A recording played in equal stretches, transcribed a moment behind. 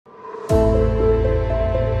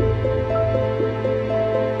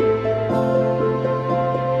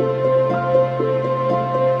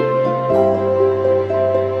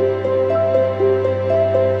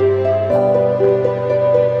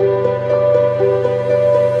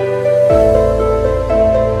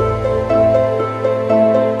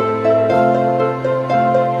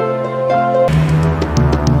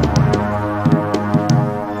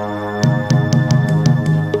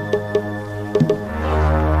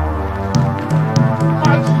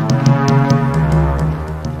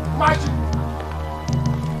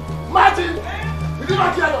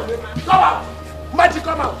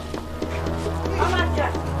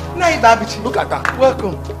Babichi. Look at that.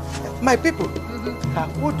 Welcome. My people.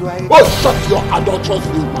 Who do I... Oh, shut your adulterous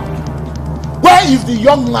little mouth. Where is the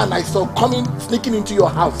young man I saw sneaking into your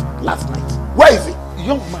house last night? Where is he?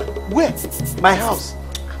 Young man? Where? My house.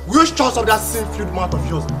 Which chance of that sin-filled mouth of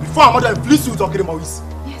yours before our mother inflicts you with talking about this?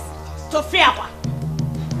 Yes. Sophia,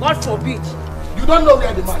 God forbid. You don't know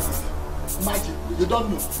where the man is. Imagine, you don't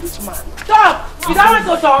know which man. Stop! You don't want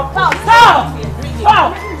to talk? Stop! Stop!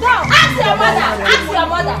 Stop! Stop! Ask your mother! Ask your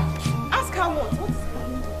mother! Ask her what?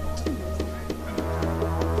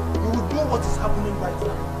 You will know what is happening right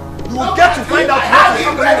now. You will get to find out what is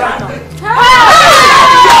happening right now.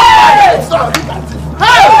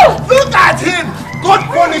 Look at him! God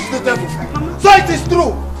punish the devil. So it is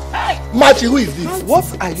true. Machi, who is this? What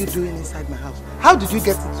are you doing inside my house? How did you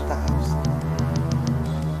get into the house?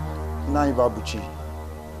 Naivabuchi,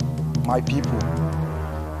 my people,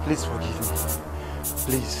 please forgive me.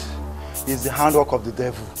 Please. It's the handwork of the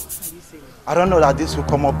devil. I don't know that this will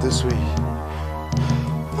come up this way.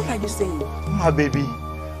 What are you saying? My baby,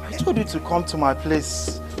 I told you to come to my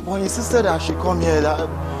place, but you insisted I should come here.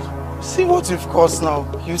 See what you've caused now.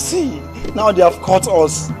 You see, now they have caught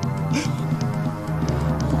us.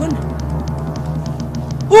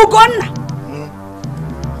 Ugonna!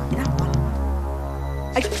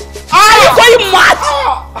 Are you going mad?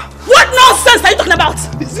 What nonsense are you talking about?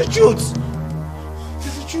 It's the truth.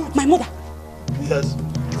 It's the truth. My mother. Yes.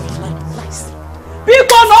 Lies.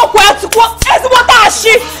 People know where to go.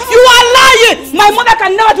 You are lying. My mother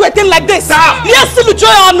can never do a thing like this. Yes,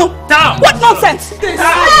 what nonsense?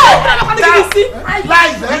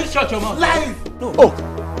 Lies, eh? Shut your mouth. Lies. No.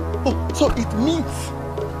 Oh, so it means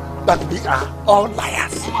that we are all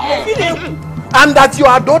liars. And that your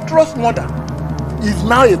adulterous mother is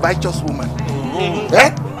now a righteous woman.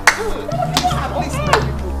 Eh?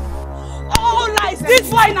 Oh, lies. This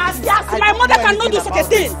boy now, yes, my mother cannot do such a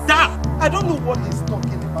thing. I don't know what he's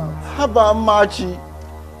talking about. How about Machi?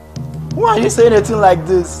 Why are you saying anything like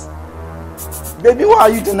this? Baby, why are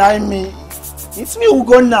you denying me? It's me,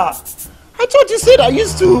 Ugonna. I thought you said I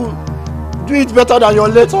used to do it better than your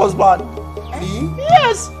late husband. Me?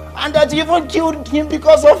 Yes, and that you even killed him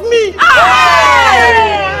because of me. How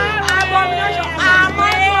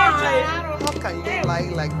can you lie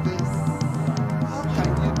like this? How can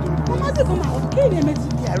you do this?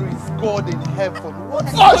 There is God in heaven. What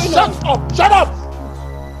is Oh, shut up! Shut up!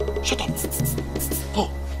 Shut up! Oh,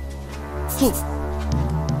 so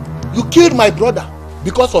you killed my brother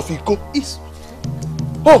because of Iko?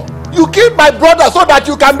 Oh, you killed my brother so that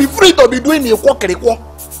you can be free to be doing Iko Kerikwo?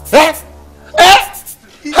 Eh? Eh?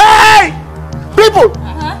 Hey! People!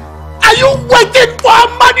 Are you waiting for a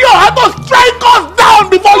man you have to strike us down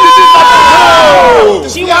before you do that? No!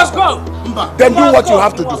 She must go! Then do what you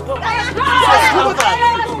have to do.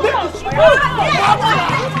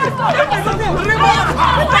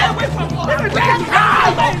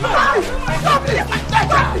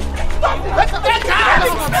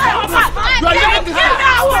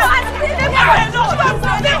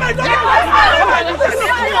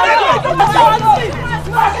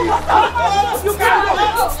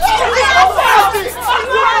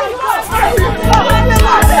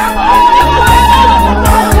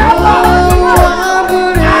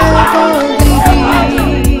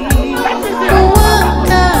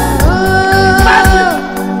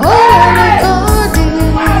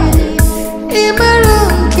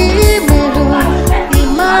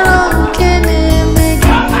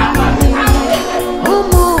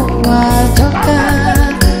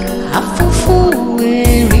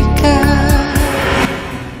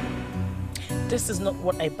 This is not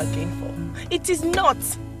what I bargained for. It is not.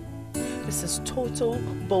 This is total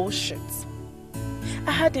bullshit.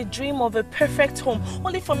 I had a dream of a perfect home,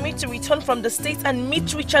 only for me to return from the States and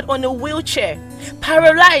meet Richard on a wheelchair,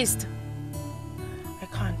 paralyzed.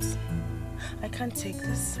 I can't take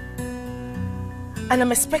this. And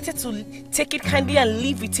I'm expected to take it kindly and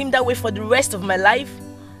live with him that way for the rest of my life?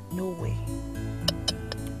 No way.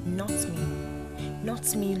 Not me.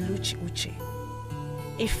 Not me, Luchi Uche.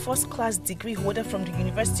 A first-class degree holder from the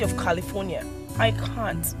University of California. I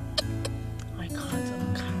can't. I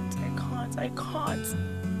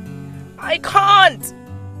can't!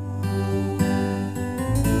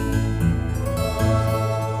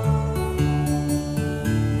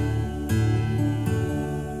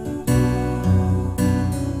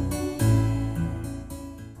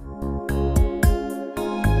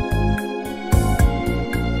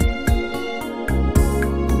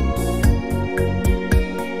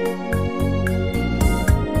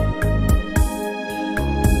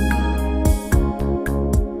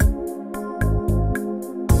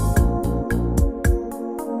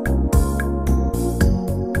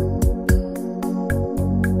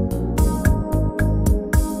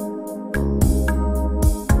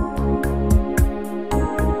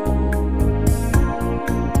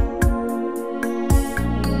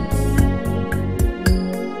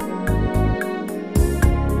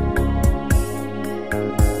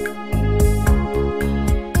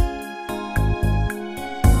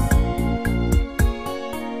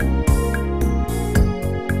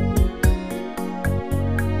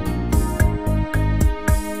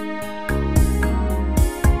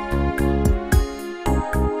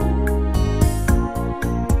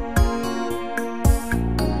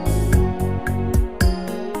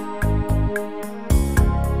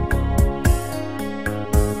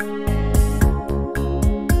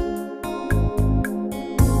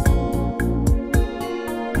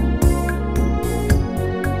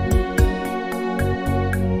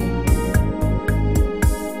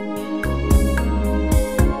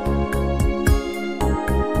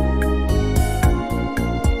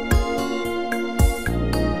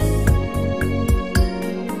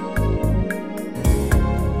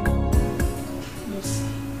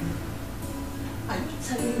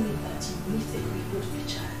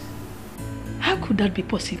 that be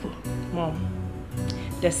possible? Mom,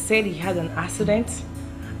 they said he had an accident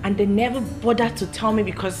and they never bothered to tell me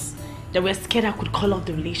because they were scared I could call off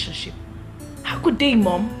the relationship. How could they,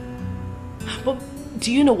 Mom? But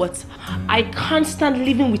do you know what? I can't stand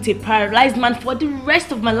living with a paralyzed man for the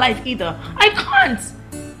rest of my life either. I can't.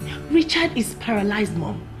 Richard is paralyzed,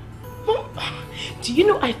 Mom. Mom, do you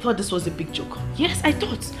know I thought this was a big joke? Yes, I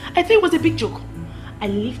thought it was a big joke. I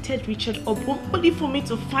lifted Richard up only for me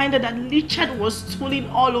to find out that Richard was stooling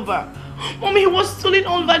all over. Mom, he was stooling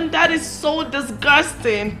all over and that is so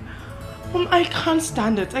disgusting. Mom, I can't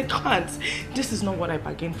stand it. I can't. This is not what I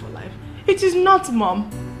bargained for life. It is not, Mom.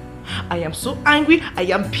 I am so angry. I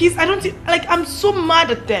am pissed. I'm so mad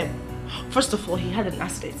at them. First of all, he had an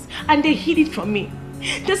accident and they hid it from me.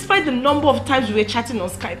 Despite the number of times we were chatting on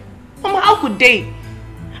Skype. Mom, how could they?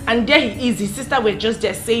 And there he is. His sister were just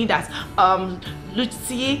there saying that,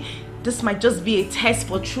 Lucy, this might just be a test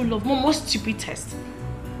for true love. Mom, what stupid test?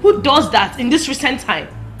 Who does that in this recent time?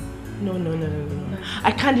 No.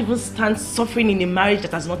 I can't even stand suffering in a marriage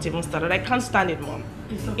that has not even started. I can't stand it, Mom.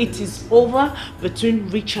 It is over between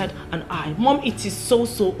Richard and I. Mom, it is so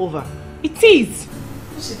over. It is.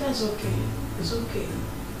 Lucy, that's okay. It's okay.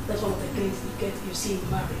 That's one of the things you see in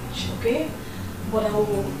marriage, okay? But I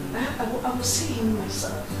will see him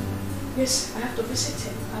myself. Yes, I have to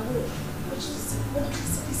visit him. I will.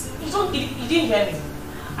 You didn't hear me.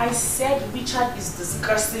 I said Richard is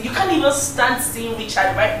disgusting. You can't even stand seeing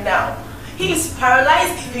Richard right now. He is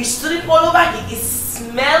paralyzed. He's stood all over. He is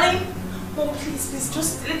smelling. Oh, please, let's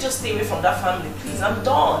just stay away from that family. Please, I'm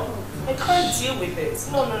done. I can't deal with it.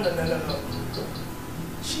 No.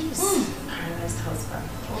 Jeez. Paralyzed husband.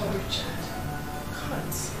 Oh, Richard. I can't.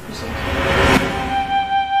 It's okay.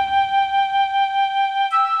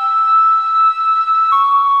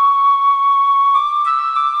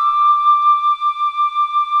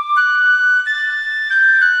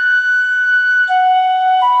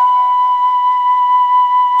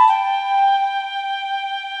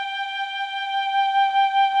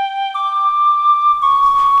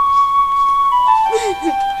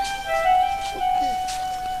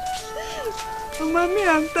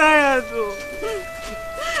 I'm tired.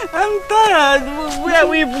 I'm tired. Where are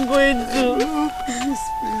we even going to? No, please,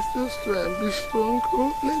 just try and be strong.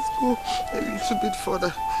 Oh, let's go a little bit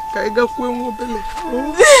further. Be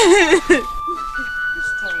strong.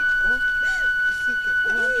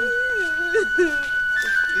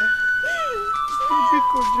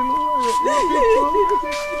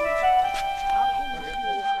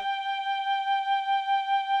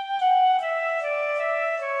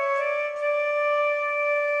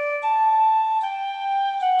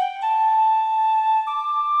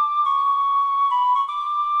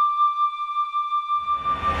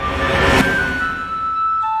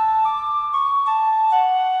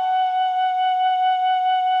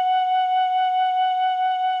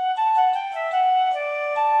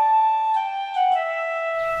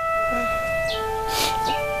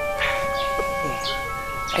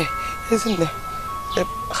 Isn't there?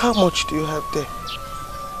 How much do you have there?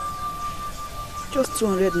 Just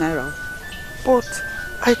 200 naira. But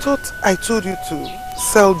I thought I told you to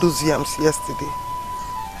sell those yams yesterday.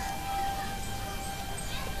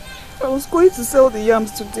 I was going to sell the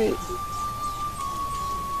yams today.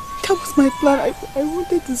 That was my plan. I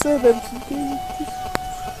wanted to sell them today.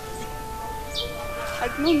 I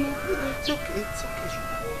don't know. It's okay.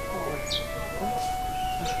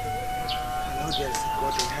 I know there's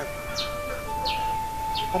God in heaven.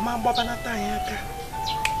 Oma Baba Nata Yaka.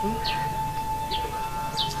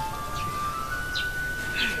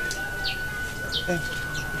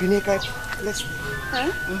 Bineka, let's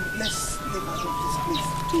leave out of this place.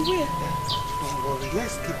 To where? Don't worry,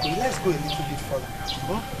 let's keep going. Let's go a little bit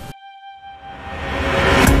further.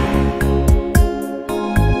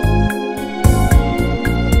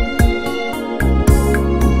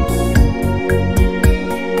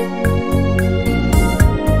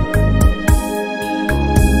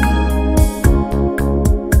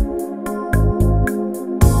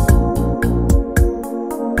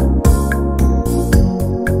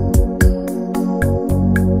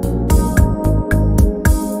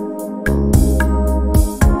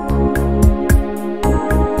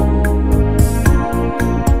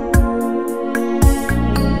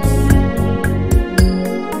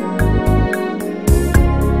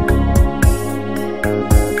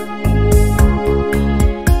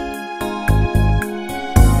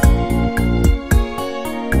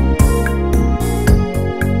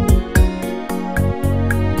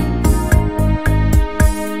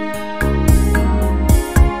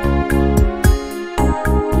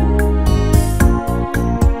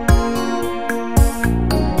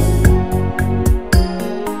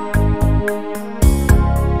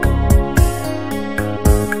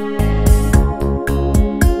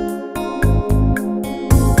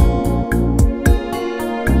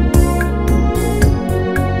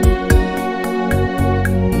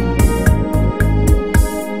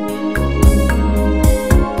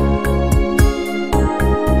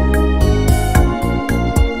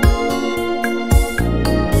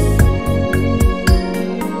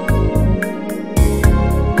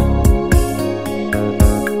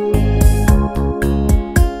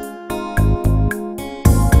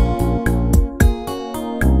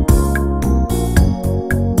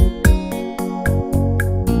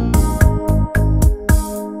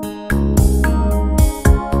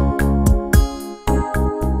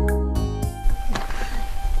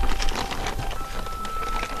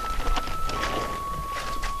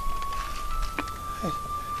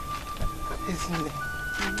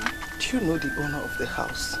 you know the owner of the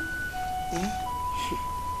house?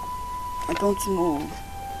 I don't know.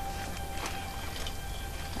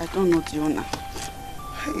 I don't know the owner.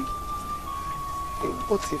 Hey,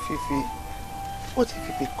 what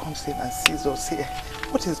if he comes in and sees us here?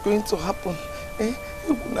 What is going to happen?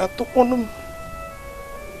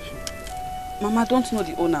 Mama, I don't know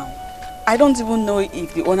the owner. I don't even know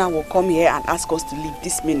if the owner will come here and ask us to leave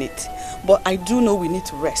this minute. But I do know we need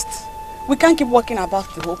to rest. We can't keep walking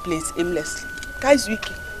about the whole place aimlessly. Guys,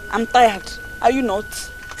 Wiki, I'm tired. Are you not?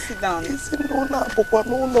 Sit down. Did you say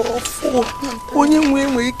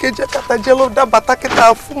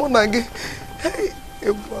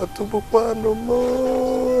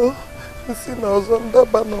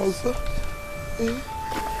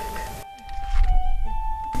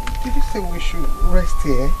we should rest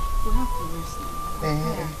here? We have to rest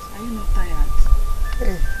now. Yes. Are you not tired? I'm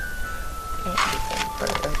tired.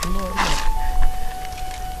 No.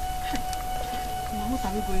 What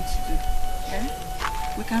are we going to do?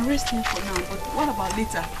 We can rest here for now, but what about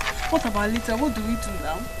later? What about later? What do we do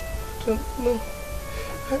now? I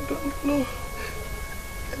don't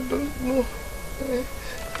know.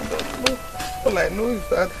 All I know is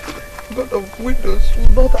that God of widows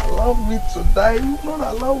will not allow me to die. He will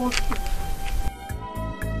not allow us to.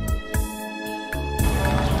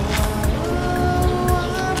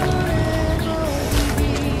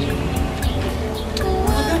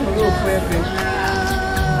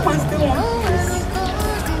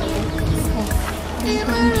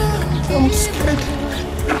 I'm scared.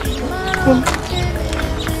 Come.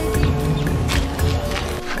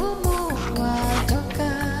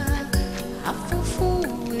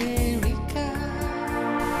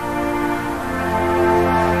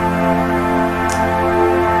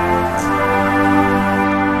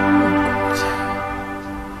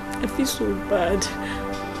 So bad.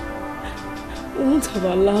 I wouldn't have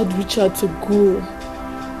allowed Richard to go.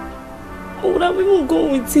 I would have even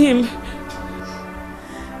gone with him.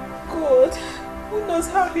 God, who knows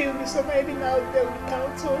how he'll be surviving out there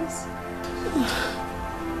without us?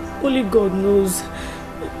 Only God knows.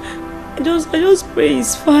 I just pray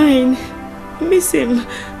he's fine. I miss him.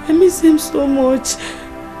 I miss him so much.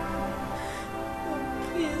 Oh,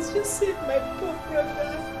 please, just save my poor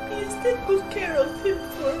brother. Please take good care of him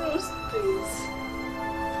for us, please. Please.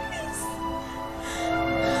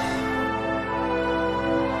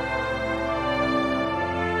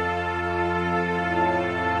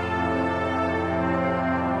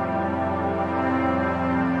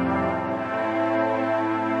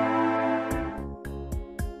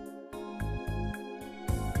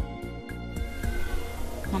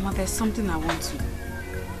 Mama, there's something I want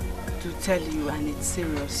to tell you, and it's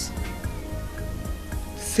serious.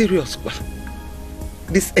 Serious, what?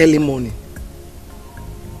 This early morning?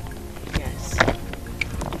 Yes.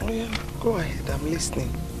 Oh yeah, go ahead, I'm listening.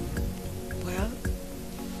 Well,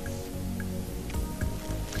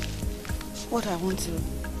 what I want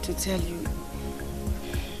to tell you,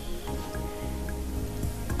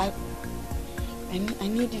 I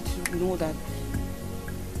need you to know that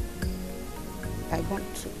I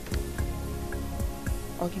want to.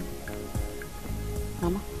 Okay.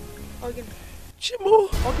 Mama? Okay. Chimo!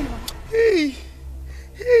 Okay, Mama. Hey,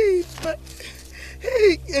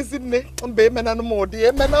 isn't it? I'm baby, man, I'm more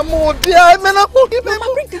dear. Mama, bring down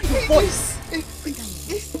your voice.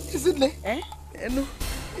 Isn't it? No.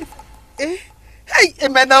 Hey,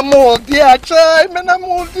 man, I'm more dear. Try, man, I'm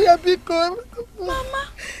more dear because. Mama,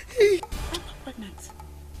 I'm not pregnant.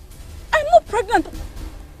 I'm not pregnant.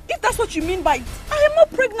 If that's what you mean by it, I am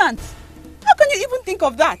not pregnant. How can you even think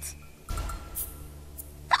of that?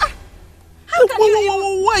 How can you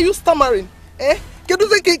even... Why are you stammering? If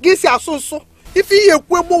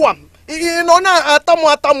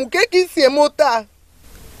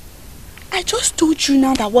I just told you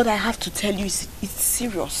now that what I have to tell you is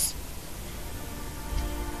serious.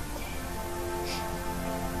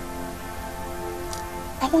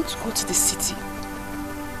 I want to go to the city.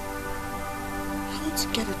 I want to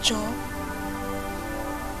get a job.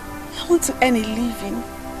 I want to earn a living.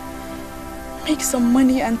 Make some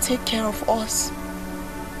money and take care of us.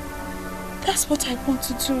 That's what I want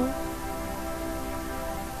to do.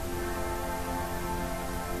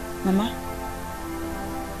 Mama,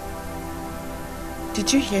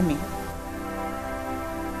 did you hear me?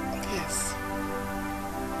 Yes.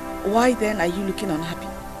 Why then are you looking unhappy?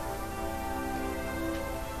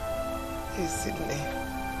 Sydney,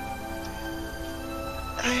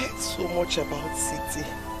 I heard so much about city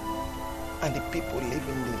and the people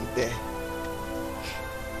living in there.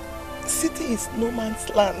 City is no man's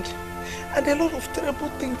land, and a lot of terrible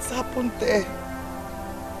things happen there.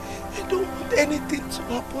 I don't want anything to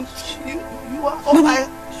happen to you. You are all Mama,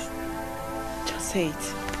 just say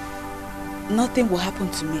it. Nothing will happen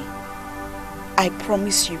to me. I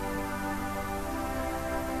promise you.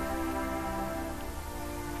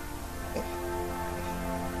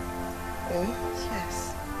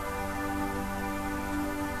 Yes.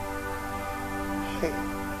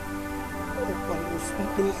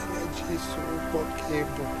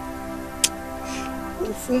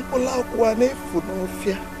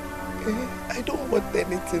 I don't want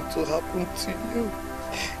anything to happen to you.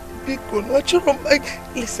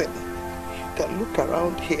 Listen, you can look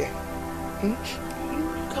around here. You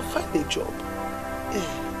can find a job. You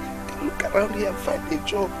can look around here and find a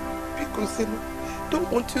job. Because I don't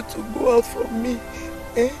want you to go out from me.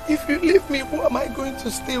 If you leave me, who am I going to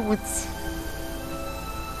stay with?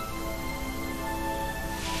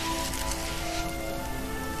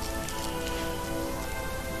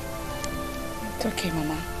 It's okay,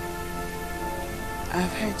 Mama.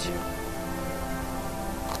 I've heard you.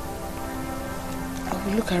 I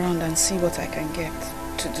will look around and see what I can get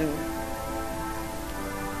to do.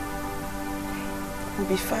 We'll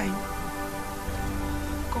be fine.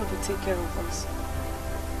 God will take care of us.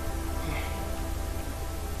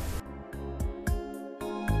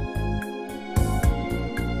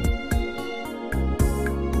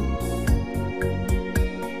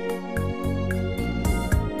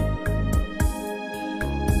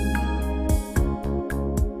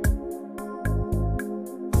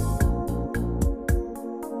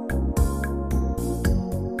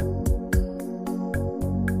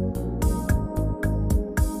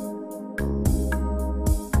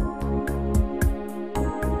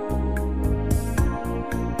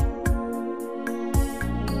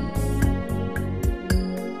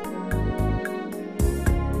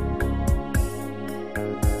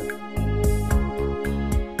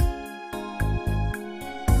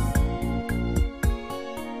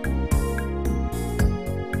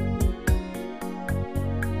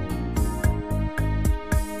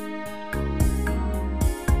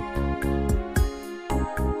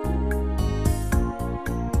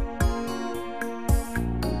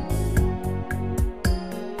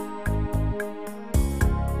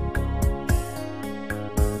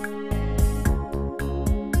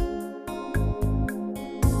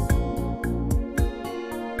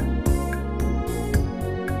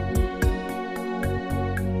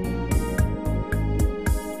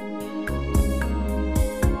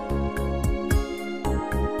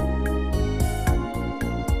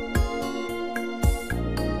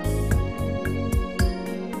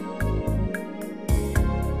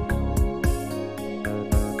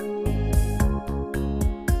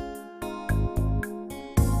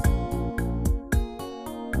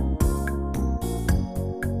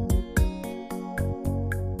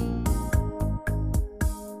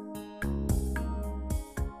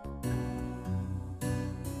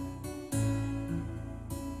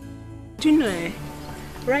 Do you know,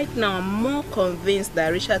 right now I'm more convinced that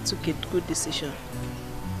Richard took a good decision.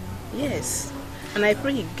 Yes, and I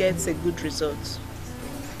pray he gets a good result.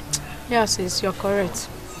 Yes, sis, you're correct.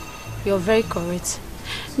 You're very correct.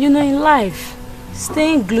 You know, in life,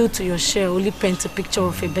 staying glued to your shell only paints a picture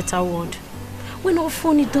of a better world, when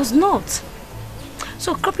often it does not.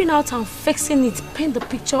 So cropping out and fixing it paint the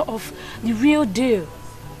picture of the real deal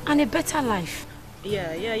and a better life.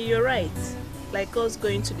 Yeah, you're right. Like us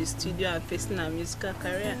going to the studio and facing our musical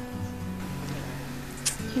career.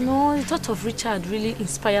 You know, the thought of Richard really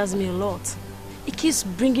inspires me a lot. He keeps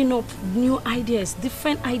bringing up new ideas,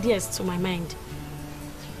 different ideas to my mind.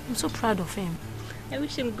 I'm so proud of him. I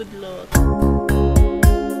wish him good luck.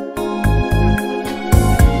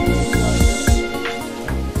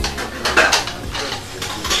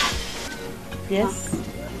 Yes?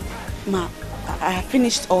 Ma, I have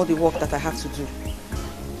finished all the work that I have to do.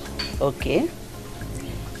 Okay.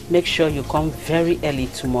 Make sure you come very early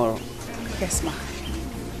tomorrow. Yes, ma.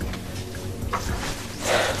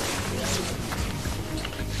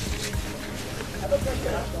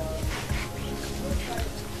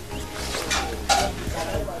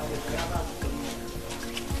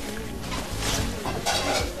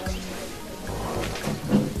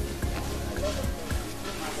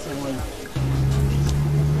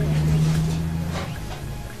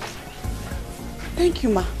 Thank you,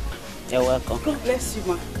 ma. You're welcome. God bless you,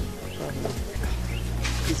 ma.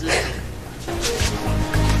 It's okay.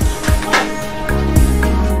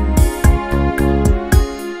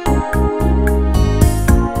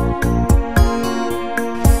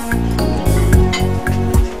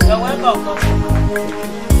 You're welcome.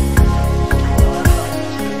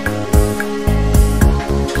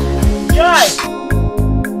 Joy!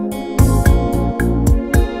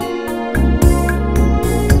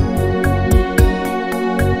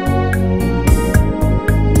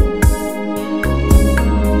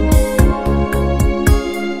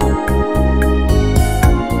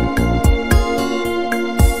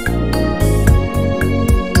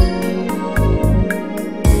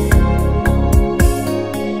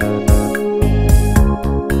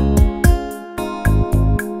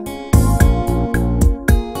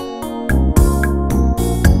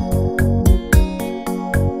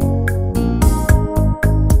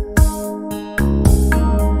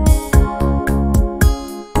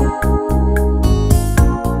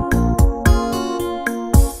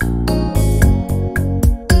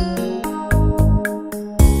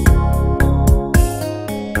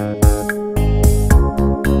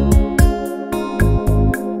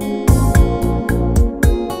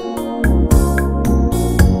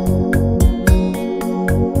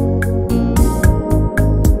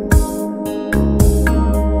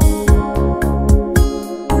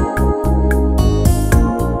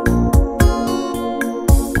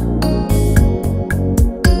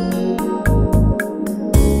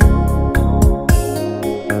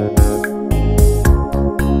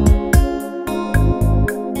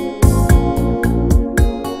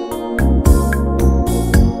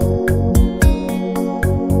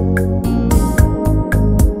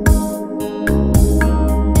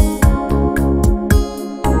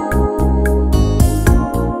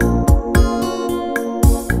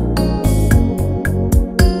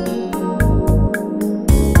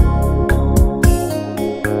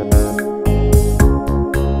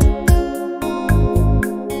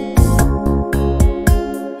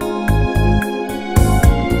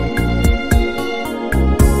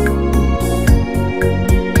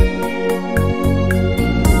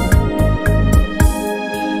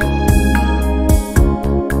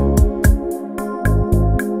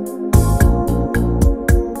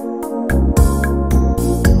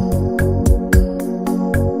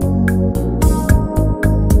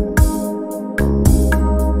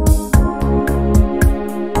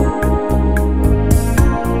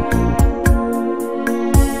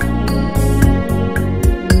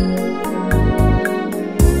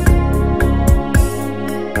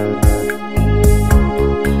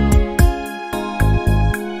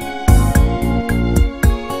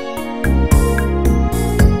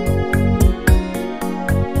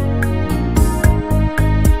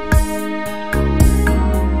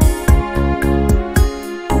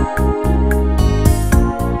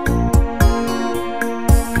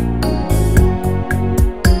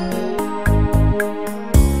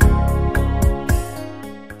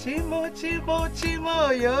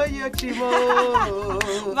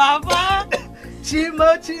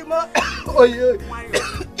 Chimo, Chimo. Oh, yo.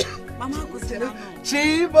 Mama,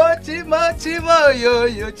 Chimo, Chimo, Chimo,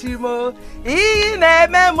 yo, Chimo.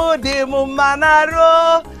 Ineme mudimu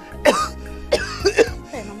manaro.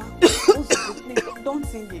 Hey, Mama, please, don't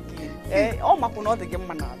sing again. Oh, my God, not again,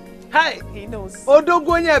 Manaro. Hi. He knows.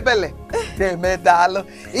 Odogonye bele. Deme dalo.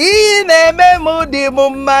 Ineme mudimu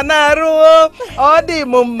manaro.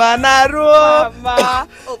 Odimu manaro. Mama.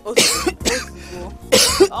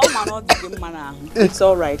 Oh, man, not again, Manaro. It's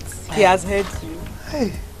all right. He has heard you.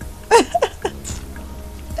 Hey.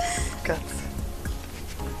 God.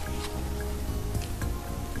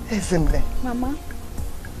 Isn't it? Mama.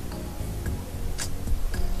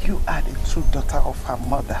 You are the true daughter of her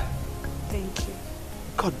mother. Thank you.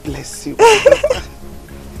 God bless you.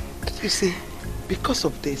 You see, because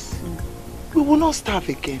of this, we will not starve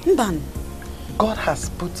again. Done. God has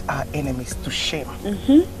put our enemies to shame.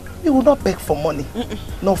 We will not beg for money,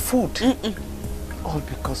 no food. All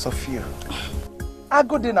because of you.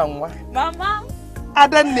 Ago dinangwa. Mama.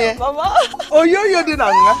 Adane. Mama. Oyoyo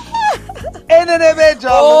dinangwa. Enenebe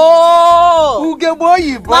job. Oh. Ugebo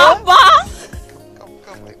yibo. Mama.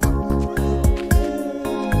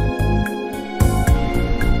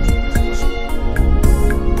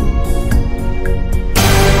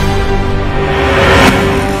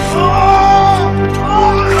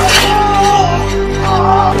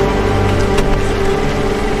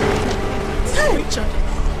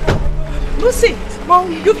 Lucy,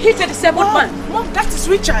 Mom, you've hit the disabled man. Mom, that is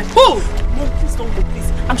Richard. Who? Mom, please don't go,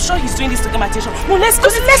 please. I'm sure he's doing this to get my attention. Mom, let's go.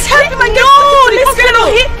 Let's help him and get let's get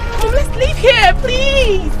on here. Mom, let's leave here,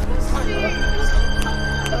 please.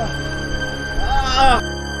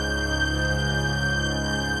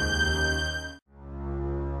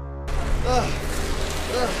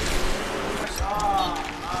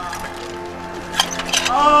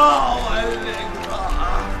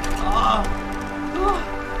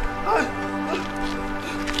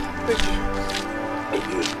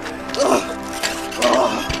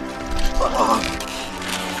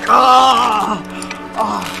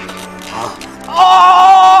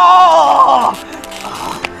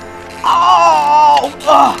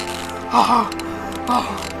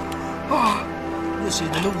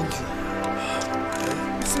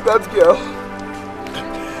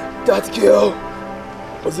 That girl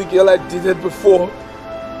was a girl I dated before.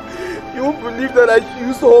 You won't believe that I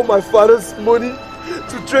used all my father's money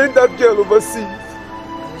to train that girl overseas.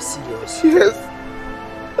 Are you serious? Yes.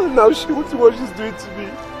 And now she wants what she's doing to me.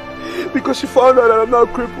 Because she found out that I'm now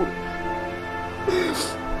crippled.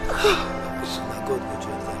 My God, would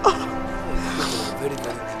you very,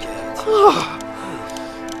 very wicked.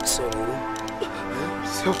 Sorry.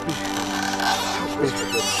 Help me. Help me.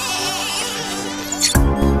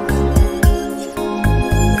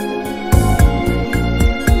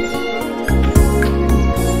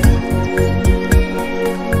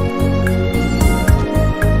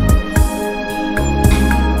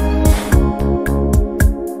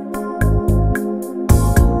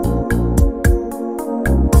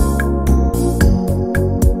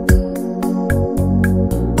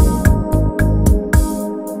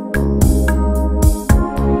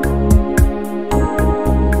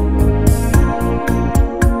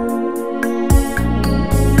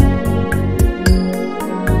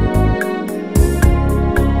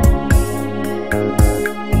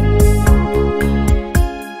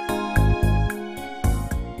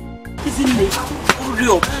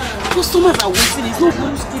 Customers are waiting. It's not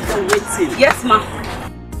going to keep them waiting. Yes, ma'am.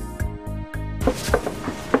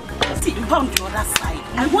 See, you found the other side.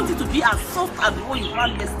 I want it to be as soft as the one you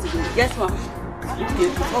found yesterday. Yes, ma'am. Okay,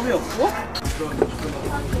 hurry up. What?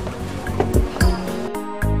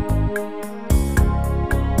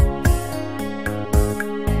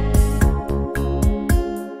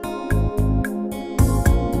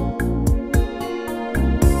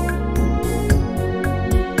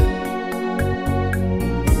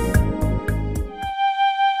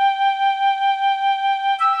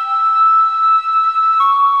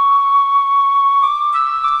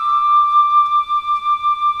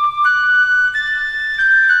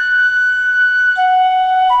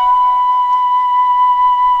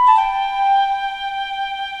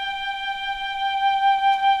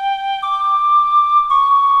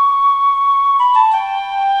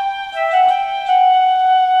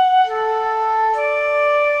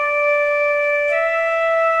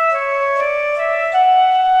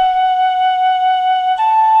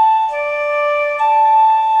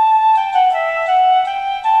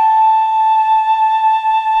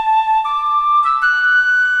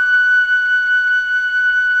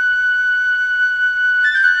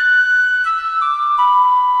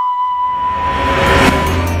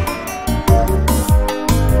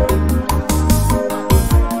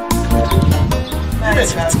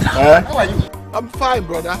 How are you? I'm fine,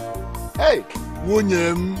 brother. Hey,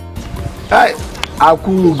 Wunyem. Hey,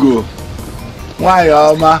 Akugo. Why,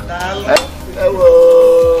 Oma?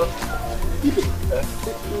 Hello.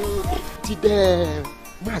 Did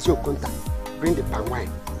Mazio Conta bring the palm wine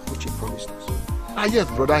which he promised us? Ah, yes,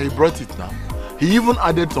 brother. He brought it now. He even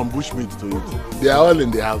added some bushmeat to it. They are all in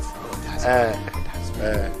the house.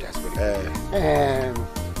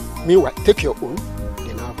 Meanwhile, take your own,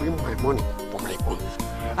 then I'll bring my money for my own.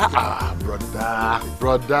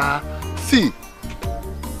 Brother. See,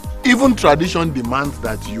 even tradition demands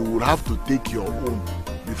that you will have to take your own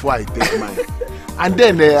before I take mine. And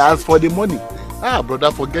then as for the money,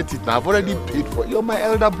 brother, forget it now. I've already paid for it. You're my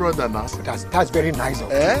elder brother now. That's very nice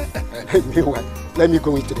of you. Meanwhile, let me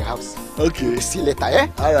go into the house. Okay. See you later, eh?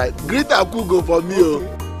 All right. Greet Akugo for me.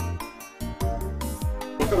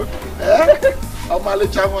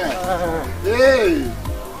 Hey.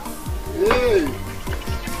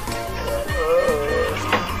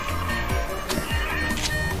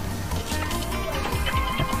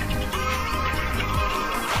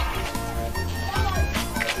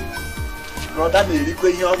 Brother, me lick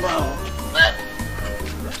with your mouth.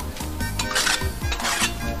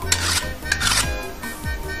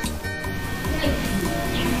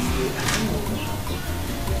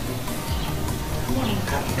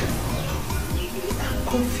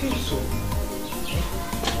 Confused.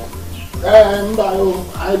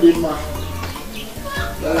 I did my.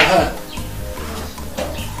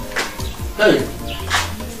 Hey,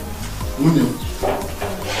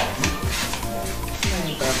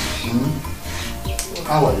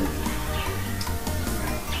 how are you?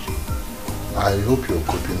 I hope you're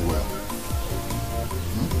coping well.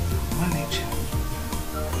 Manage.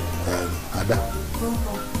 Ada.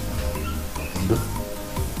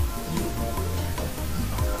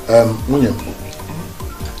 Munyem.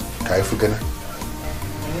 Kai Fugana.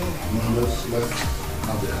 Let's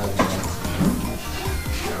have a hard time.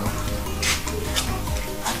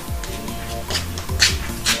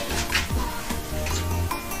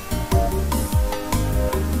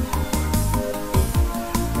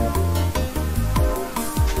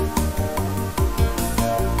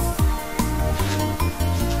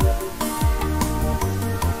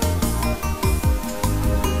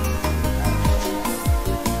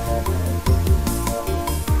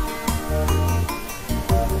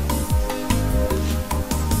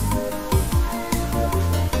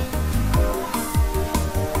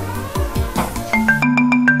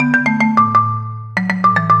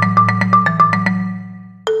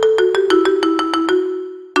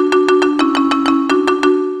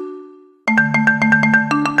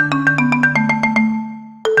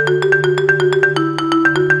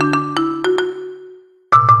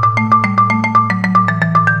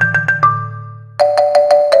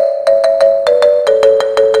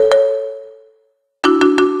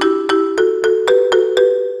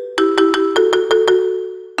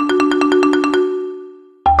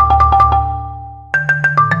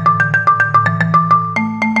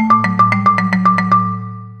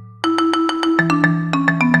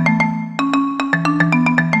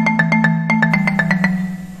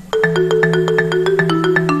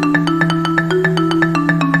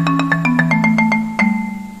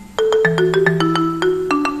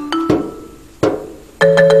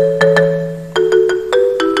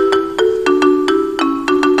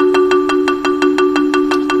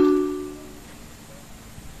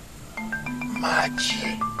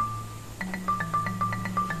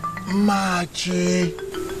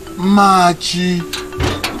 Machi.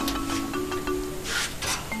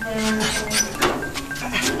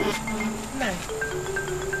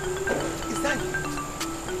 Is that you?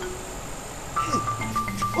 Hey,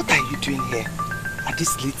 what are you doing here at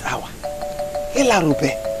this late hour? Hey,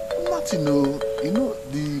 Larube. Nothing, you know,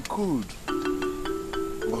 the cold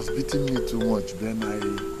was beating me too much. Then I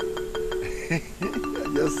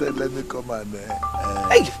just said, let me come and...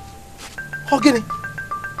 Hey! Hogini,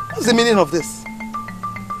 what's the meaning of this?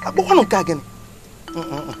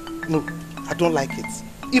 No, I don't like it.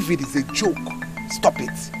 If it is a joke, stop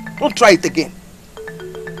it. Don't try it again.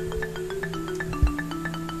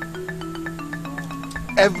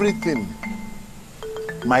 Everything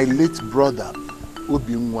my late brother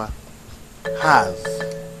Obinwa has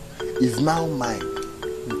is now mine,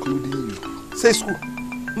 including you. Say school.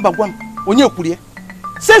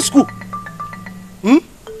 Say school.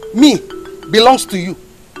 Me belongs to you.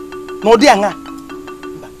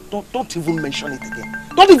 No, don't even mention it again.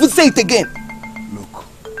 Don't even say it again. Look,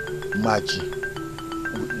 Machi,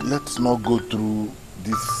 let's not go through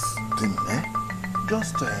this thing, eh?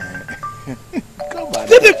 Just come on.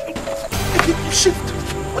 Shift.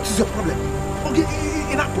 What is your problem? Okay,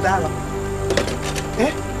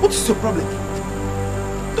 Eh? What is your problem?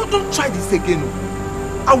 Don't try this again.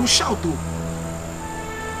 I will shout though.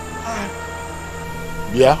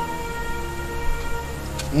 Yeah?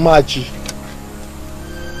 Machi,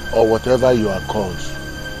 or whatever you are called.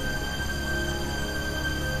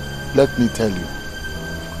 Let me tell you,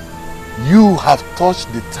 you have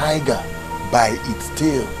touched the tiger by its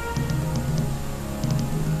tail.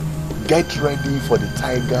 Get ready for the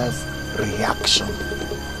tiger's reaction.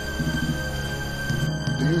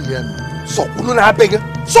 Do you hear me? Sokulu na beg.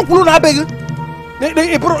 Sokulu na beg.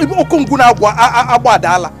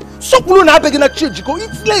 Sokulu na beg na church. Go,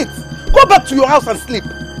 it's late. Go back to your house and sleep.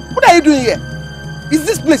 What are you doing here? Is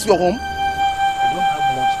this place your home? I don't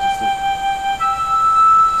have much to say.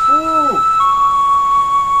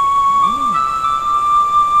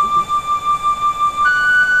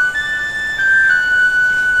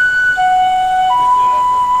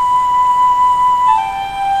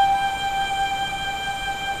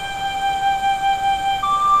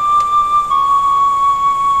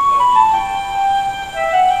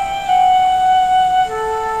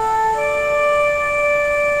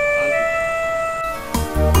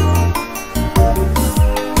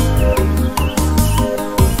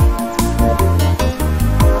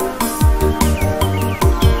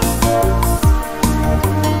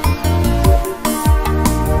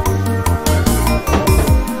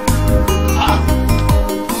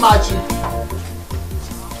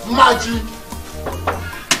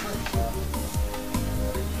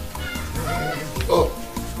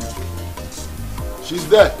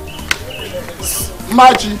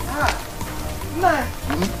 Machi.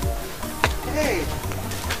 Hey,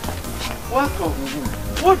 welcome.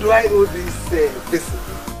 What do I owe this visit?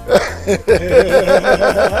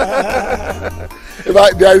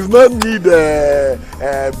 There is no need.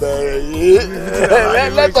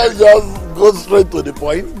 Let us just go straight to the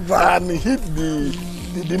point and hit the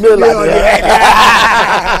nail on the head.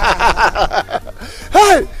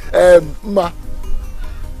 Hey, Ma.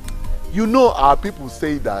 You know our people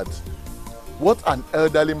say that what an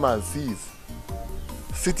elderly man sees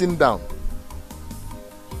sitting down,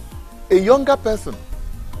 a younger person,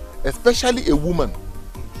 especially a woman,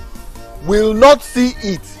 will not see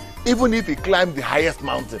it even if he climbs the highest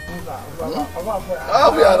mountain.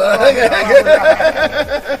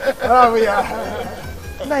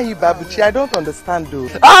 Nah, Babuchi, I don't understand though.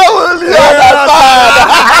 How will you understand?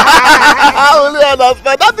 How will you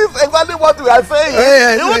understand? That is exactly what we are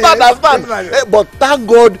saying. You won't understand. But thank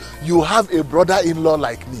God you have a brother-in-law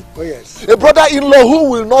like me. Oh yes. A brother-in-law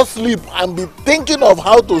who will not sleep and be thinking of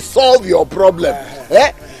how to solve your problem.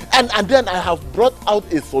 And then I have brought out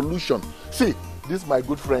a solution. See, this is my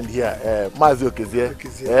good friend here, Mazi Okezie.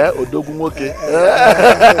 Odogumoke.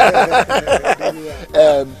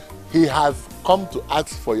 He has come to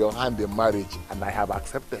ask for your hand in marriage, and I have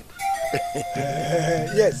accepted.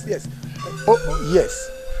 Yes. Oh, yes.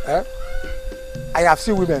 I have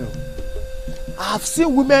seen women. I have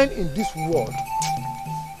seen women in this world.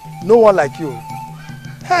 No one like you.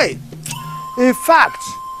 Hey, in fact,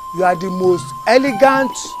 you are the most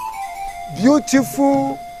elegant,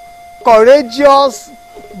 beautiful, courageous,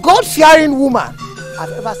 God-fearing woman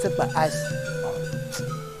I've ever set my eyes on.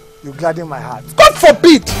 You gladden my heart. God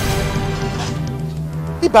forbid!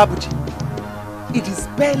 Ibabuchi, it is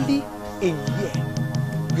barely a year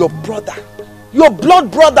your brother, your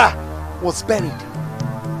blood brother, was buried.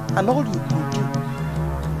 And all you could do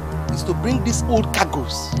is to bring these old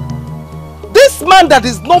cargoes. This man that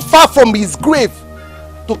is not far from his grave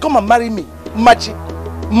to come and marry me, Machi,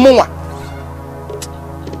 Mwa.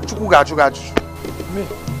 Me?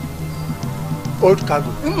 Old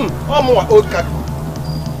cargo? Oh, Mwa, old cargo.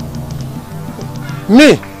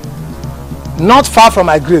 Me? Not far from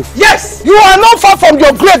my grave. Yes, you are not far from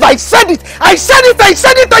your grave. I said it.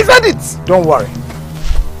 Don't worry.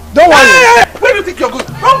 Don't worry. Hey, where do you think you're going?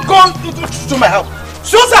 Don't go to my house.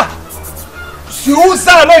 Susa,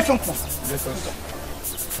 I'm not even from.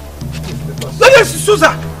 Let us Susa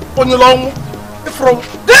on your long from.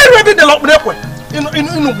 They ready the lock break in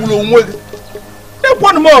Bulo. They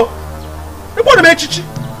want more. They want to make chichi.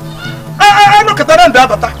 I look at that and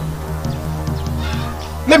that.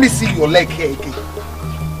 Let me see your leg here again.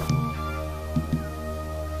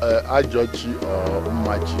 Ajochi or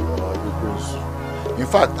Umachi or Igosu. In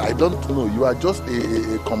fact, I don't know. You are just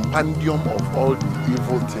a compendium of all the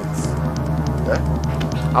evil things.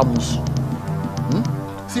 Amusu.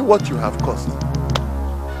 See what you have caused.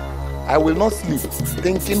 I will not sleep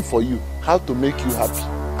thinking for you how to make you happy.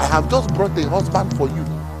 I have just brought a husband for you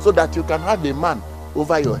so that you can have a man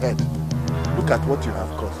over your head. Look at what you have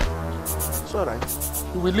caused. It's all right.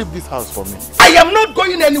 You will leave this house for me. I am not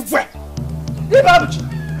going anywhere.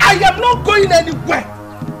 I am not going anywhere.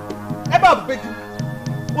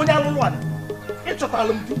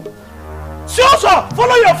 So,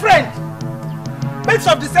 follow your friend. Birds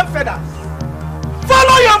of the same feathers.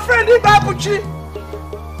 Follow your friend Ibabuchi.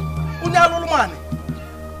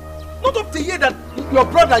 Not up to hear that your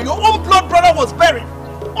brother, your own blood brother was buried.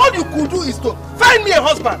 All you could do is to find me a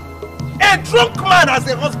husband. A drunk man as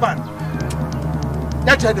a husband.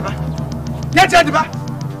 Yajadiba.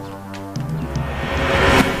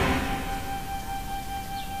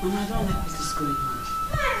 Mama, I don't like this discouragement.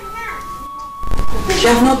 You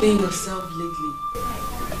have not been yourself lately.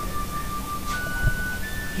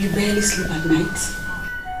 You barely sleep at night.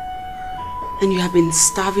 And you have been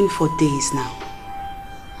starving for days now.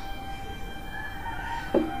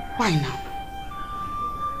 Why now?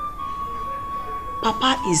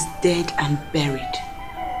 Papa is dead and buried.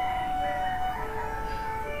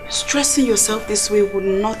 Stressing yourself this way would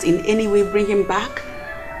not in any way bring him back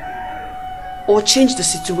or change the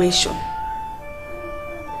situation.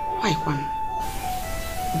 Why, Juan?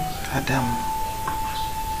 Adam,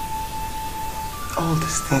 all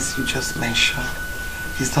these things you just mentioned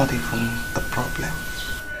is not even the problem.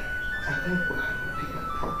 I think we have a bigger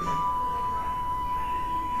problem.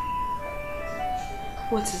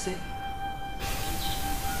 What is it?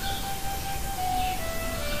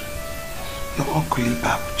 Your uncle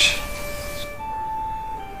Ibabuchi.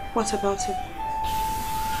 What about him?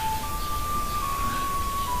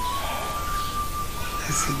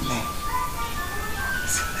 Listen,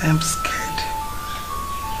 I'm scared.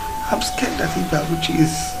 I'm scared that Ibabuchi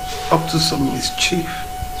is up to some mischief.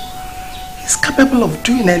 He's capable of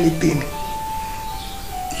doing anything.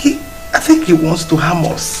 I think he wants to harm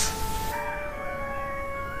us.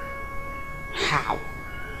 How?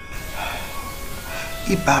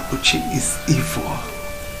 Ibabuchi is evil.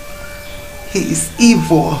 He is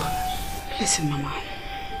evil. Listen, Mama.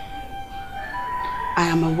 I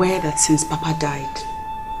am aware that since Papa died,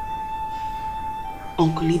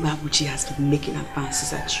 Uncle Ibabuchi has been making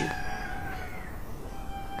advances at you.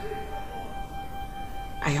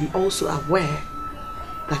 I am also aware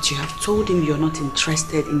that you have told him you're not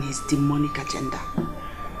interested in his demonic agenda.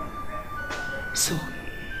 So,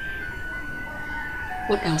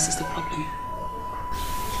 what else is the problem?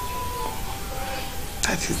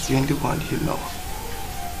 That is the only one you know.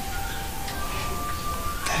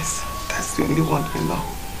 That's the only one you know.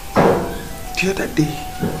 The other day,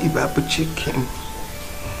 Ibabuchi came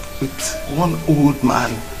with one old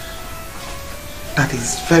man that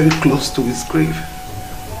is very close to his grave,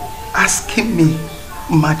 asking me,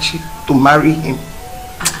 Machi, to marry him.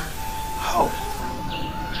 How?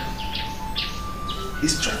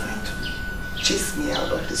 He's trying to chase me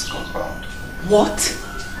out of this compound. What?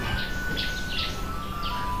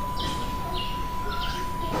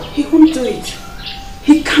 He won't do it.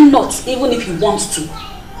 He cannot, even if he wants to.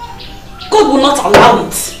 God will not allow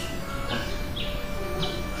it.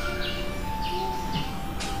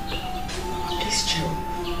 Please, Cheryl.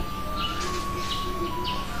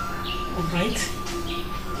 Alright?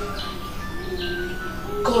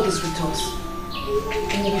 God is with us.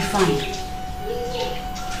 And we'll be fine.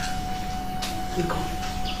 Nicole,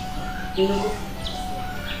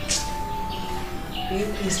 will you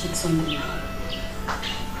please put something now?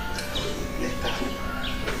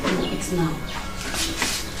 No, it's now.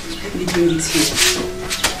 Let me bring it here.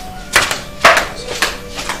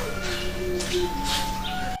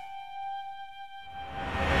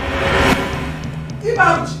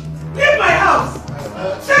 Ibabuchi, leave my house!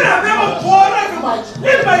 Say that never born everybody!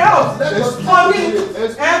 Leave my house! For me!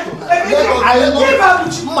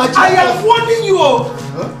 Ibabuchi, I am warning you!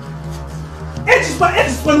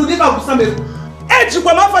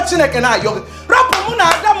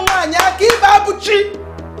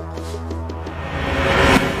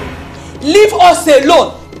 Leave us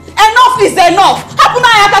alone. Enough is enough.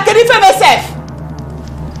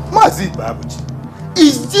 Mazi Babuchi,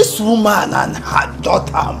 is this woman and her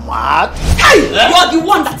daughter mad? Hey, you are the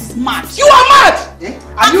one that is mad. You are mad.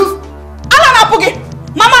 Are you?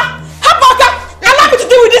 Mama, allow me to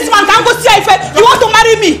deal with this man. Can't go see if you want to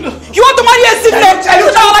marry me. You want to marry a sibling.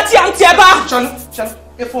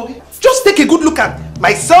 Just take a good look at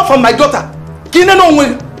myself and my daughter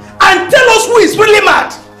and tell us who is really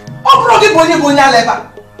mad.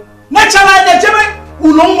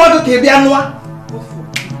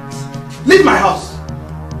 Leave my house.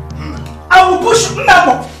 I will push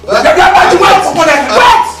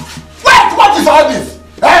Wait! What is all this?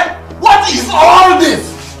 What is all this?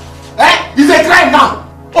 It's a crime now.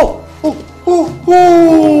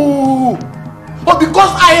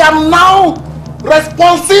 because I am now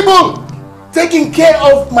responsible, taking care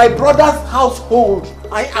of my brother's household,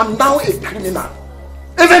 I am now a criminal.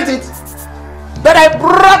 Isn't it? That I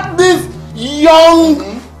brought this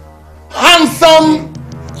young, handsome,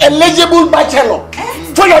 eligible bachelor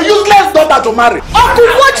for your useless daughter to marry. Uncle,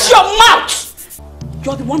 watch your mouth!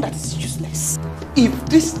 You're the one that is useless. If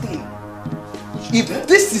this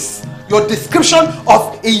is your description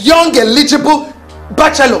of a young, eligible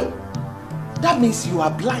bachelor, that means you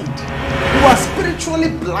are blind. You are spiritually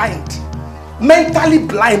blind, mentally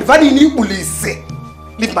blind.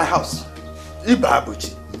 Leave my house.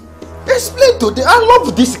 Ibabuchi. Explain to them. I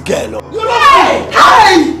love this girl. You love me.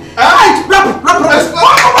 Hey! Hey!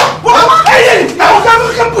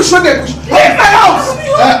 Push. Leave my house.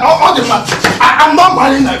 I'm not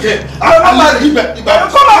marrying again. I'm not marrying.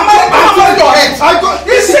 Come on, man. Come on, your head.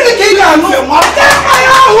 You see the king now?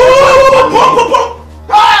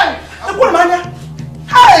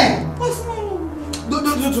 Hey!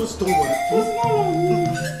 Don't worry.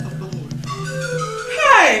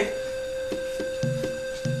 Hey!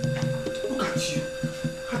 Look at you.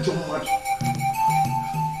 At your mother.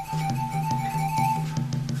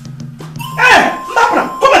 Hey! Mbapra,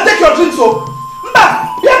 come and take your drink, so. Mba,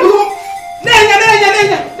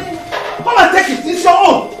 Nenya. Come and take it. It's your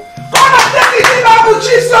own. Come and take it.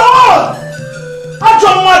 It's your own. At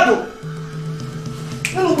your mother.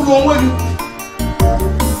 You don't belong with you.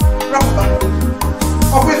 Rapa.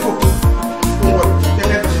 Away for. Don't worry.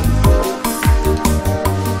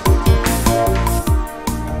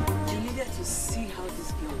 You needed to see how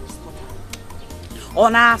this girl was talking.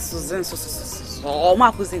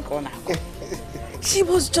 She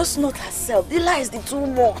was just not herself. The lies did too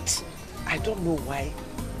much. I don't know why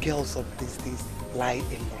girls of these days lie a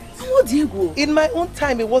lot. What do you go? In my own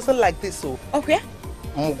time, it wasn't like this, so. Okay.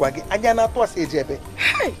 Hey.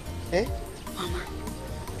 Eh? Mama,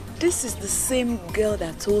 this is the same girl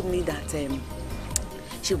that told me that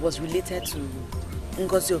she was related to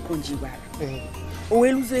Ngozi Okonjiwara.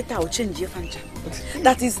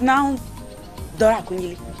 That is now Dora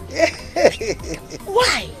Akunyili.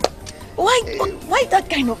 Why? Why that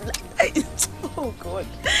kind of... Oh God.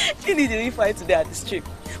 You need to fight today at the street.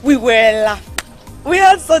 We were laughing. We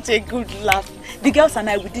had such a good laugh. The girls and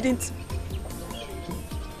I, we didn't...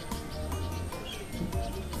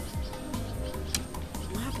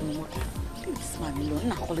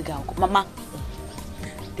 Mama,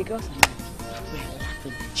 the girls and I were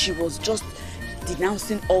laughing. She was just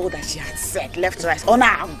denouncing all that she had said, left, right, on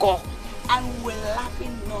our go. And we were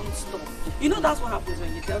laughing non-stop. You know that's what happens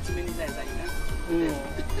when you tell too many lies like that.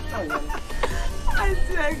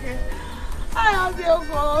 I have your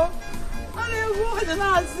go.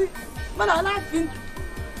 But I'm laughing.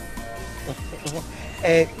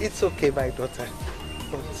 It's okay, my daughter.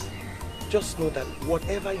 But just know that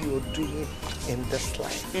whatever you're doing in this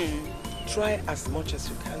life, try as much as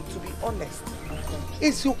you can to be honest.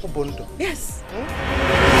 It's your Ubondo. Yes.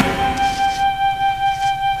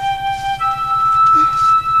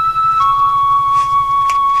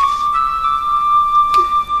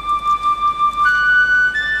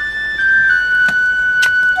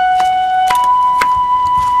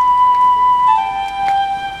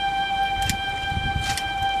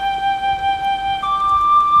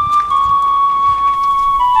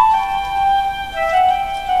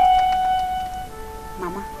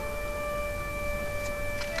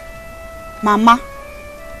 Mama.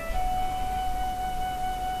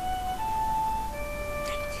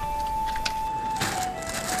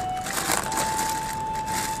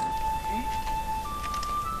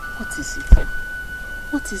 What is it?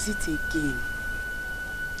 What is it again?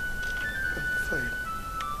 I'm fine.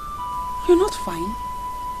 You're not fine?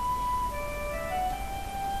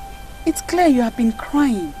 It's clear you have been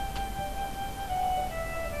crying.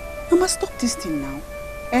 Mama, stop this thing now.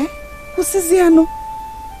 Eh? Kusiziano.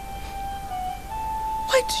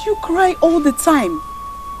 Why do you cry all the time?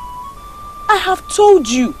 I have told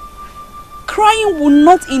you, crying will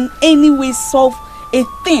not in any way solve a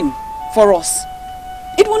thing for us.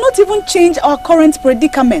 It will not even change our current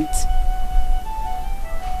predicament.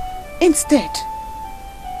 Instead,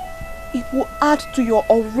 it will add to your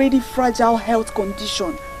already fragile health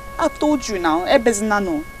condition. I've told you now,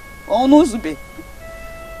 Ebezinano, Onozube.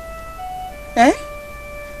 Eh?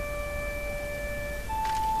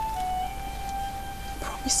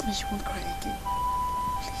 Promise me you won't cry again.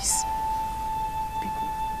 Please. Be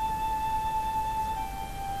good.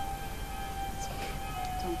 It's okay.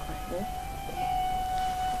 Don't cry, eh?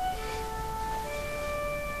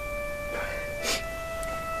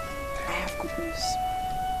 I have good news.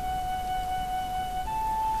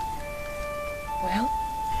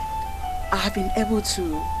 I have been able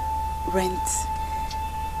to rent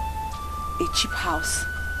a cheap house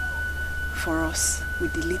for us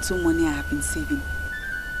with the little money I have been saving.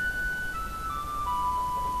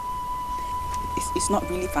 It's not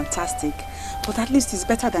really fantastic, but at least it's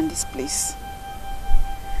better than this place.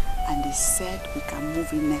 And they said we can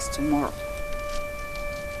move in next tomorrow.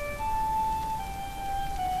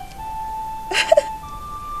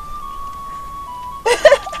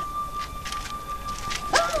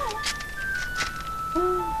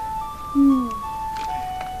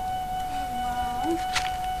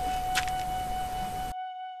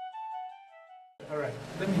 Alright,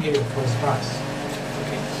 let me hear your first verse.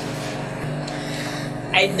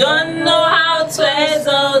 I don't know how to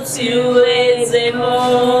exalt you, Ezemo.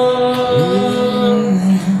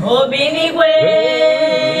 Obinigwe,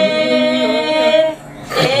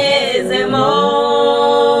 Ezemo,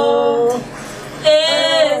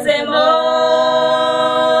 Ezemo,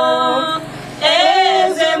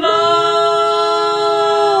 Ezemo,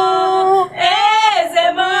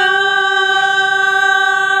 Ezemo,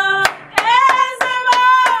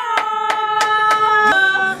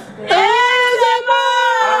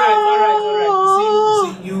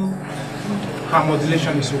 Her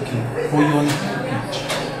modulation is okay, but you're on a high pitch.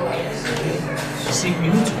 Okay? You see,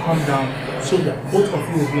 you need to calm down so that both of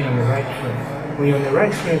you will be on the right frame. When you're on the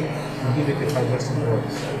right frame, you give it a progressive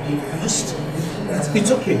voice. Okay?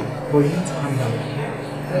 It's okay, but you need to calm down.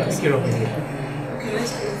 Pick it up again. Okay,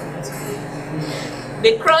 let's go.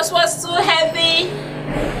 The cross was too heavy,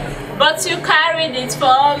 but you carried it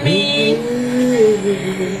for me.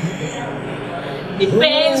 The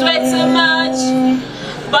pains were too much,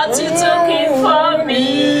 but you took it for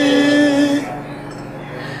me.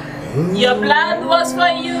 Your blood was for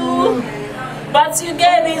you, but you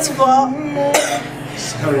gave it for me.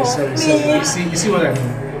 Sorry. You see what I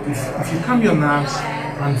mean? If you calm your nerves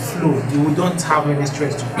and flow, you don't have any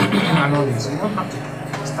stress to and all this. You don't have to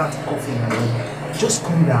start coughing and all. Just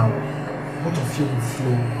calm down. Both of you will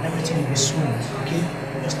flow. Everything will be smooth. Okay?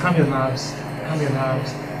 Just calm your nerves. Calm your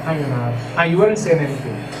nerves. And you weren't saying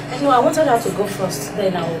anything. No, I wanted her to go first.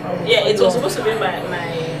 Then I'll yeah, it was supposed to be my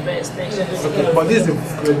best. Okay, but this is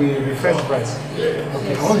the first prize.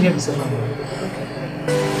 Okay, I want to hear the second one.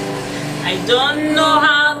 I don't know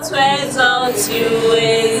how to exalt you,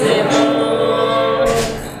 Ezemo.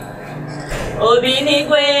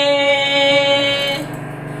 Obinigwe,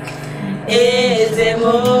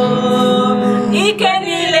 Ezemo.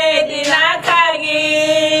 Ikenile dinakagi,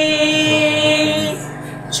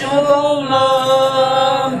 chumo.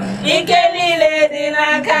 Ikenile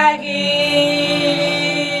dinakagi.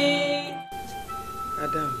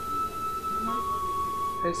 Adam,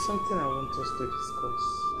 there's something I want us to discuss.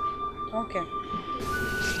 Okay.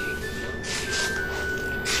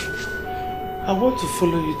 I want to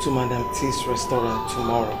follow you to Madam T's restaurant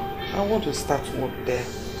tomorrow. I want to start work there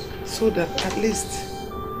so that at least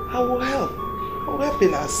I will help. I will help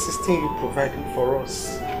in assisting you providing for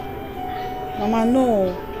us. Mama,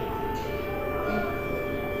 no.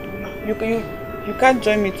 You can't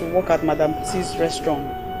join me to work at Madam T's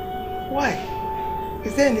restaurant. Why?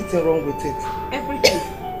 Is there anything wrong with it? Everything.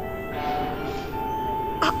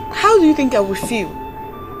 How do you think I will feel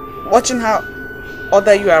watching her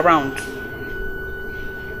order you around?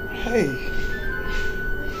 Hey.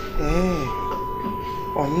 Hey.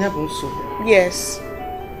 Yes.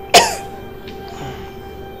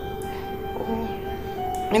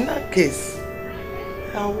 In that case,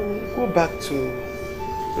 I will go back to...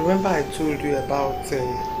 Remember I told you about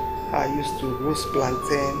how I used to roast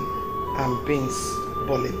plantain and beans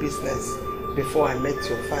bole business before I met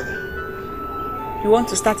your father. You want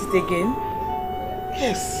to start it again?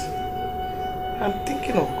 Yes. I'm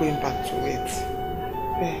thinking of going back to it.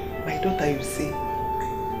 My daughter, you see,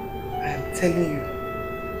 I am telling you,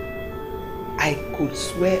 I could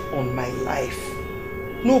swear on my life,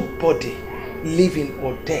 nobody, living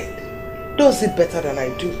or dead, does it better than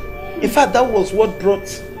I do. In fact, that was what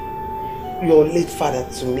brought your late father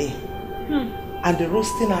to me. And the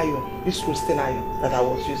roasting iron, this roasting iron that I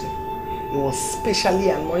was using, it was specially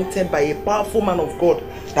anointed by a powerful man of God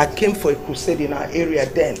that came for a crusade in our area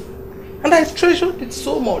then. And I treasured it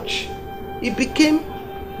so much. It became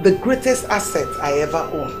the greatest asset I ever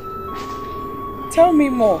owned. Tell me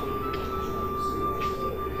more.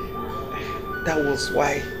 That was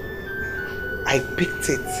why I picked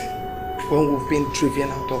it when we've been driven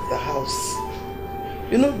out of the house.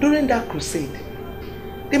 You know, during that crusade,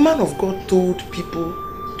 the man of God told people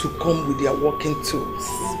to come with their working tools.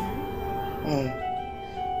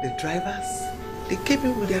 The drivers, they came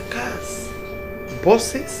in with their cars,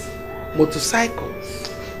 buses, motorcycles,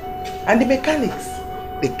 and the mechanics,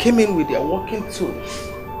 They came in with their working tools.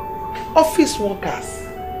 Office workers.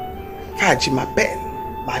 Kaji, my pen,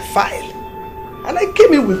 my file. And I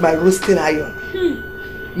came in with my roasting iron.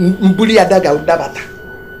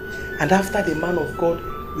 And after the man of God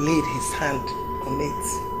laid his hand on it,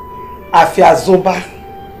 Afia Zoba,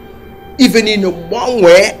 even in one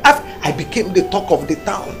way, I became the talk of the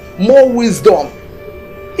town. More wisdom.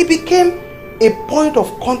 It became a point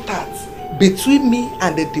of contact between me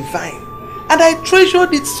and the divine. And I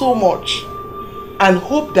treasured it so much and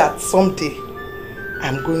hope that someday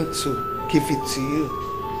I'm going to give it to you.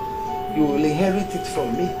 You will inherit it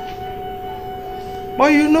from me.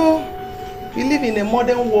 But you know, we live in a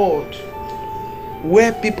modern world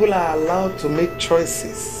where people are allowed to make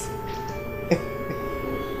choices.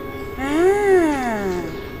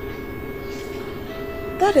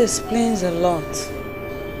 That explains a lot.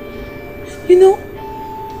 You know,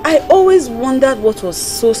 I always wondered what was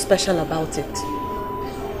so special about it.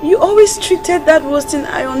 You always treated that roasting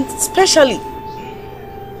iron specially.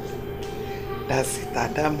 That's it,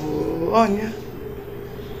 Adamu. Onya.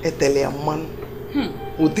 Etele man.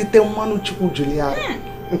 Utite manu chuku Julia.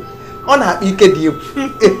 Ona ike diep.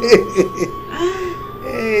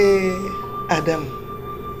 Hey, Adam.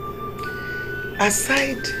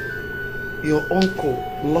 Aside your uncle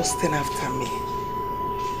lusting after me,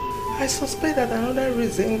 I suspect that another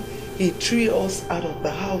reason he threw us out of the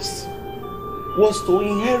house was to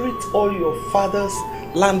inherit all your father's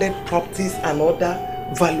landed properties and other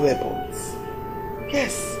valuables.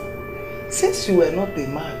 Yes, since you were not a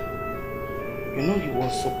man, you know he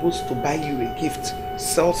was supposed to buy you a gift,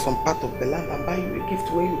 sell some part of the land and buy you a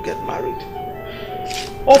gift when you get married.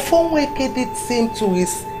 Ofonweke did same to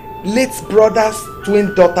his late brother's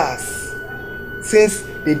twin daughters. Since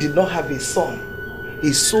they did not have a son,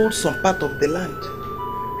 he sold some part of the land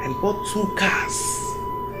and bought 2 cars,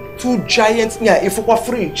 2 giant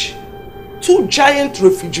fridge, 2 giant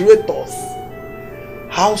refrigerators,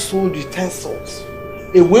 household utensils,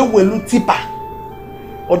 a wewelu tipper,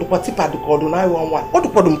 or the tipper the called 911, or the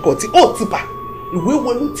problem called tipper, a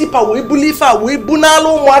wewelu tipper, we believe we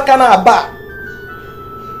bunalo mwakana ba.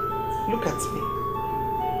 Look at me,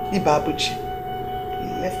 Ibabuchi, he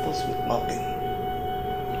left us with nothing.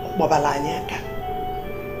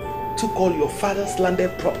 Took all your father's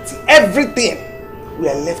landed property, everything. We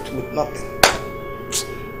are left with nothing.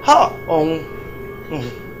 How?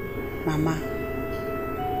 Mama,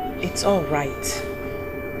 it's all right.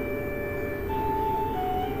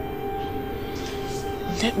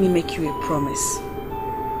 Let me make you a promise.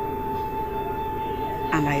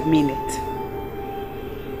 And I mean it.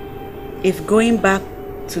 If going back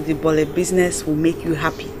to the bole business will make you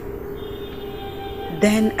happy,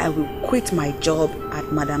 then I will quit my job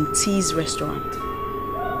at Madam T's restaurant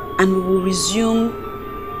and we will resume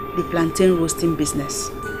the plantain roasting business.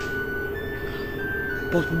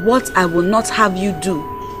 But what I will not have you do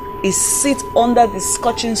is sit under the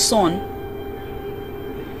scorching sun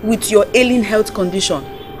with your ailing health condition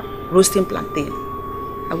roasting plantain.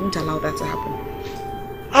 I won't allow that to happen.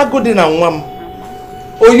 Agodina nwam.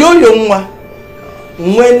 Oyoyo nwa.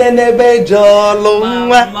 Nwenenebe jolo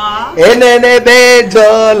nwa. Enenebe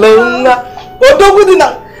jolo nwa.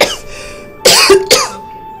 Odogudina.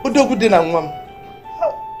 Odogudina nwam.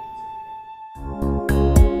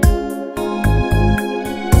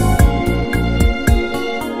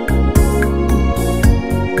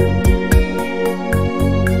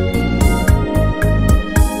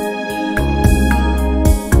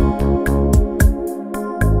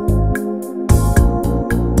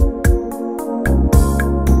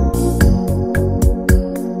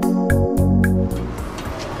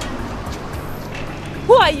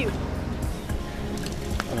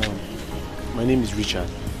 Richard.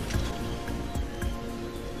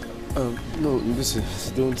 No, listen,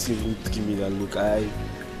 don't even give me that look. I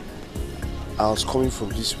was coming from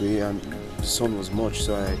this way and the sun was much,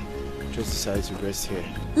 so I just decided to rest here.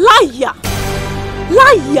 Liar!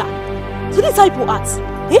 Liar! So this type of acts,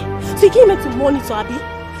 eh? So you came here to monitor Abby,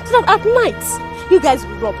 so that at night you guys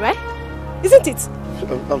will rob, right? Isn't it?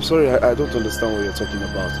 I'm sorry, I don't understand what you're talking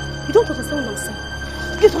about. You don't understand what I'm saying?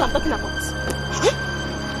 This is what I'm talking about. Eh?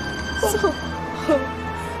 So,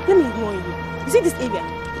 let me ignore you. You see, this area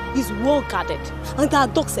is well guarded and there are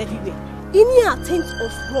dogs everywhere. Any attempt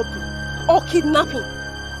of robbery or kidnapping,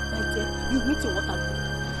 my dear, you need to water.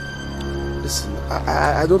 Listen,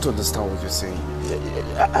 I don't understand what you're saying.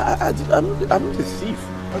 I'm not a thief.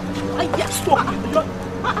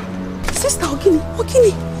 Sister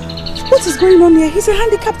Ogini, what is going on here? He's a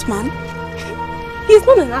handicapped man. He's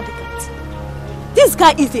not an handicapped. This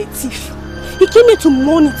guy is a thief. He came here to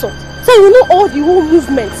monitor, so he will know all the whole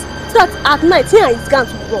movements, So that at night, he and his gang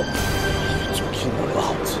will run.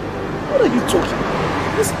 What are you talking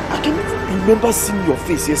about? Listen, I can even remember seeing your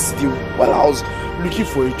face yesterday while I was looking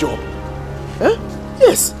for a job. Huh?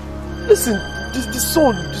 Yes. Listen, the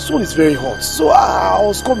sun is very hot. So I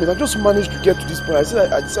was coming. I just managed to get to this point. I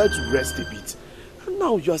said I decided to rest a bit. And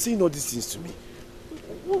now you are saying all these things to me.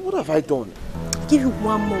 What have I done? I'll give you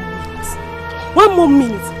 1 more minute. 1 more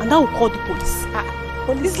minute and I will call the police.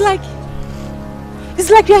 It's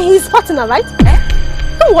like you're his partner, right?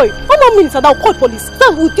 Don't worry. 1 more minute and I'll call police.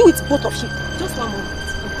 So we'll deal with both of you. Just 1 more minute.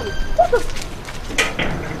 I'm coming.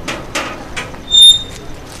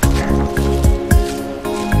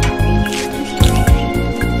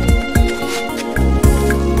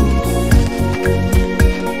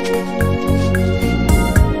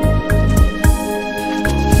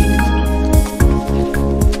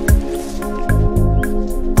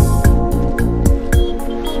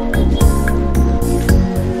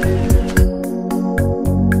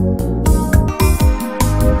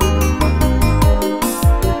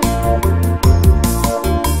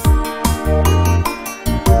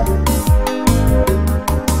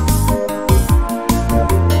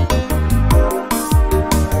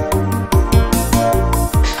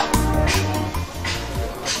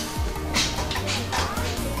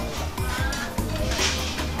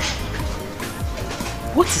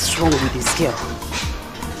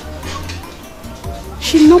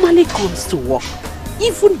 She normally comes to work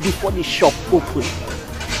even before the shop opens.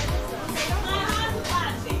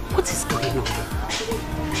 What is going on?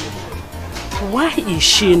 Why is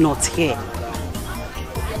she not here?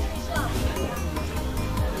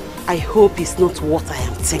 I hope it's not what I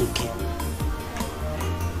am thinking.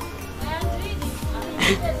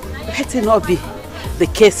 Let it not be the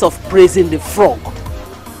case of praising the frog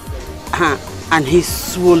and he's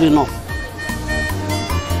swollen up.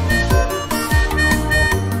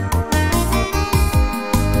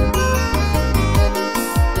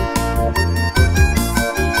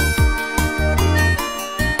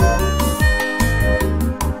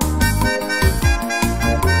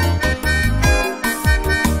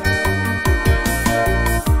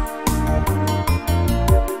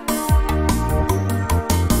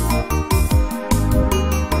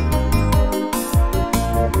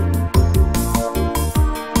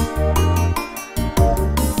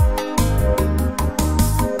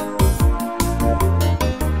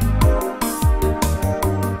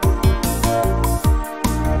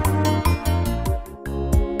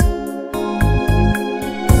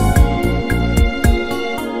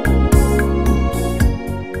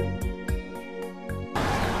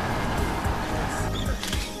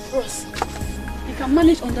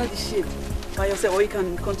 Or you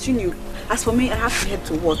can continue. As for me, I have to head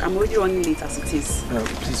to work. I'm already running late as it is.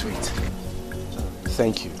 Please wait.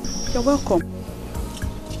 Thank you. You're welcome.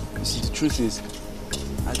 You see, the truth is,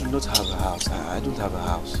 I do not have a house. I don't have a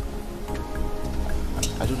house.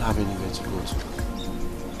 I don't have anywhere to go to.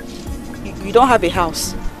 You don't have a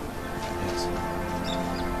house? Yes.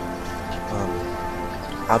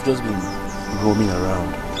 I've just been roaming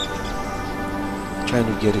around, trying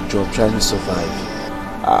to get a job, trying to survive.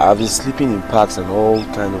 I've been sleeping in parks and all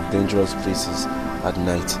kind of dangerous places at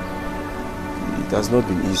night. It has not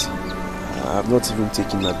been easy. I've not even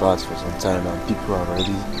taken my bath for some time and people are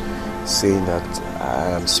already saying that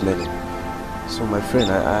I am smelling. So my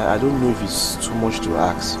friend, I don't know if it's too much to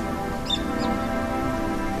ask.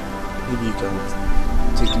 Maybe you can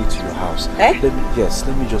take me to your house. Eh?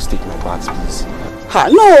 Let me just take my bath, please.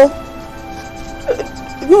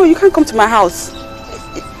 No, you can't come to my house.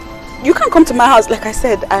 You can't come to my house. Like I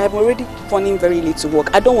said, I am already running very late to work.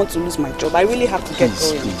 I don't want to lose my job. I really have to get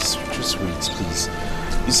going. Please, just wait, please.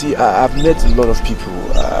 You see, I've met a lot of people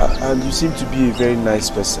and you seem to be a very nice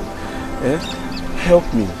person.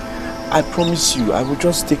 Help me. I promise you, I will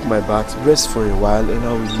just take my bath, rest for a while and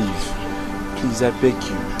I will leave. Please, I beg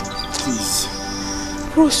you. Please.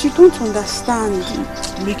 Bros, you don't understand.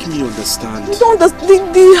 Make me understand. You don't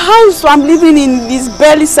understand. The house I'm living in is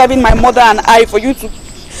barely serving my mother and I for you to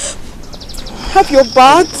have your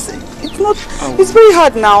bath. It's very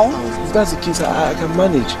hard now. If that's the case, I can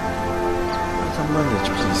manage. I can manage,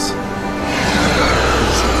 please.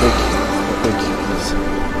 Please, I beg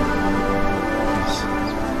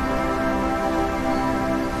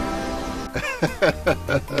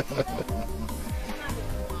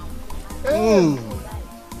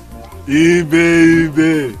you,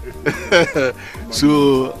 Ibe. So,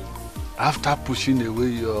 after pushing away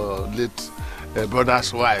your late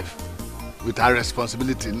brother's wife, with her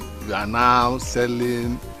responsibility, you are now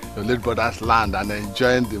selling your late brother's land and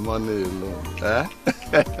enjoying the money alone.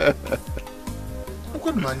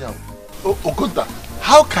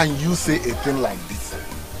 How can you say a thing like this?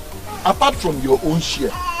 Apart from your own share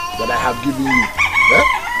that I have given you.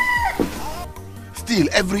 Still,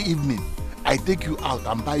 every evening, I take you out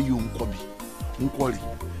and buy you nkwori,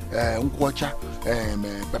 nkwocha,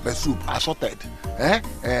 pepper soup, assorted,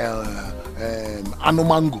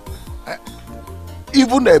 anomango,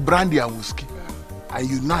 even a brandy and whiskey. And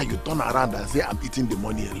you turn around and say, I'm eating the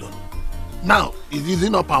money alone. Now, is it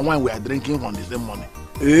not palm wine we are drinking on the same money?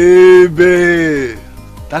 Hey, babe.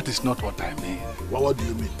 That is not what I mean. What do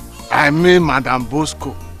you mean? I mean Madame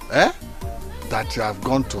Bosco, that you have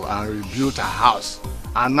gone to and rebuilt her house.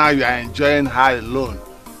 And now you are enjoying her alone.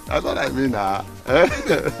 That's what I mean,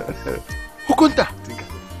 Hukunta,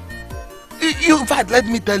 in fact, let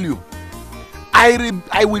me tell you, I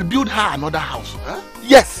will build her another house.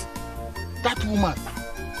 Yes, that woman.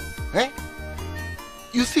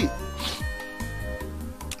 You see,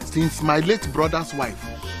 since my late brother's wife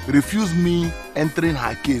refused me entering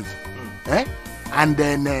her cave, and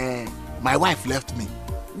then my wife left me,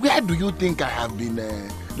 where do you think I have been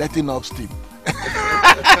letting off steam?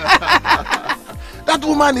 That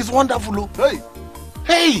woman is wonderful.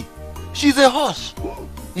 Hey, she's a horse.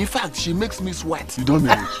 In fact, she makes me sweat. You don't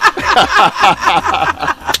mean it.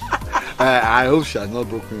 I hope she has not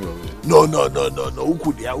broken your will. No.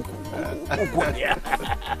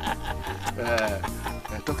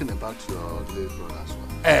 Talking about your late brother's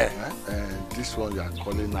wife. This one you are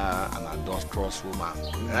calling her an adulterous woman.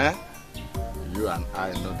 You and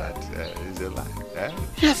I know that is a lie.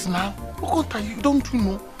 Yes, now. Don't you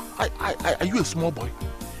know? Are you a small boy?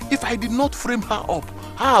 If I did not frame her up,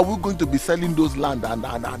 how are we going to be selling those land and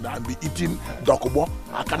be eating dokubo?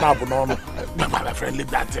 I can't have no. My friend,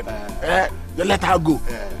 leave that thing. Let her go.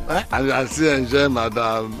 And you are still enjoying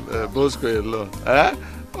Madame Bosco alone.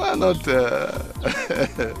 Why not? You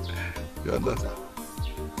understand?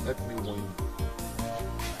 Let me warn you.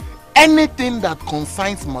 Anything that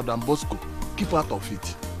concerns Madame Bosco, keep out of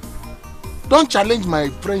it. Don't challenge my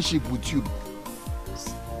friendship with you,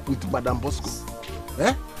 with Madame Bosco.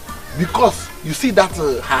 Because you see that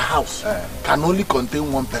her house can only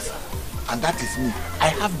contain one person, and that is me. I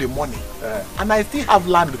have the money, and I still have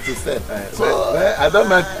land to sell. So I don't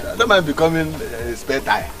mind becoming a spare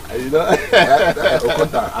tire. You know.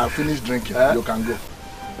 Okonta, I'll finish drinking. You can go.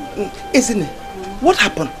 Isn't it? What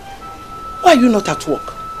happened? Why are you not at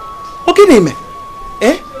work? Okay, Neme.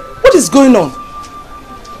 What is going on?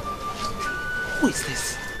 Who is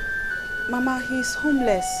this? Mama, he's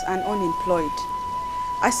homeless and unemployed.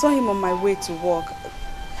 I saw him on my way to work.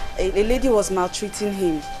 A lady was maltreating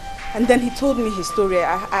him. And then he told me his story.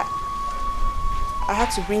 I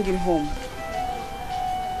had to bring him home.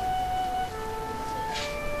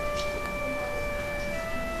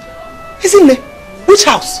 Isn't it? Which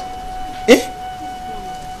house?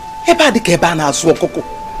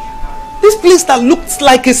 This place that looks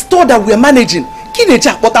like a store that we're managing.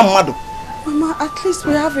 Mama, at least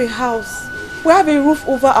we have a house. We have a roof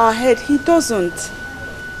over our head. He doesn't.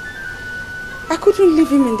 I couldn't leave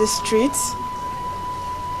him in the streets.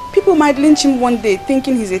 People might lynch him one day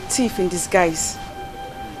thinking he's a thief in disguise.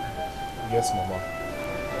 Yes, Mama.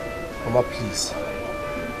 Mama, please.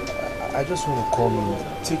 I just want to come in,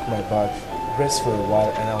 take my bag, rest for a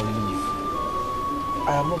while, and I'll leave.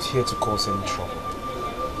 I am not here to cause any trouble.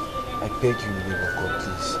 I beg you in the name of God,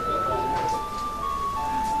 please.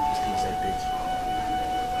 Please, I beg you.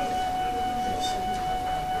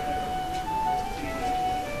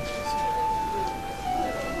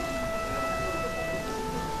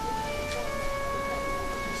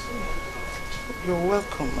 You're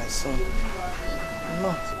welcome, my son. I'm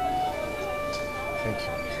not. Thank you.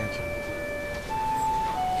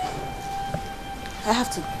 I have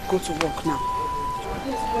to go to work now.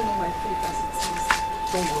 Please go on my feet as it is.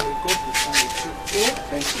 Don't worry, God will find you.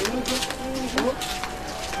 Thank you.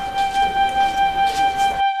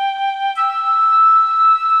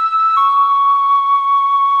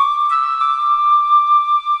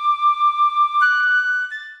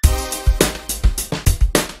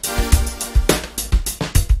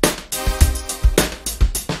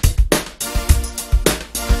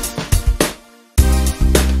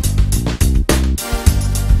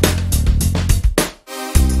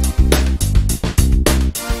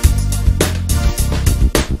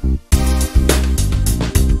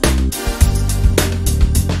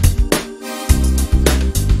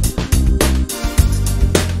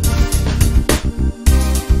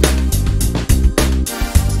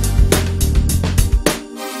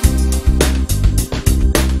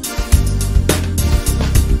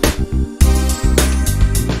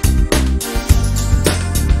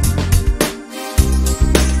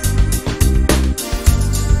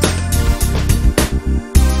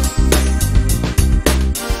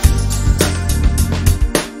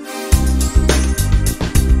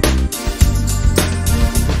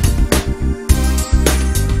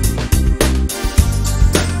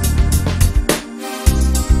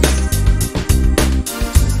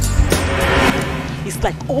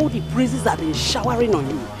 breezes have been showering on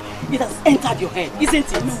you. It has entered your head,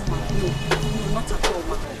 isn't it? No, not at all,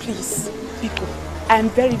 ma. Please, people, I am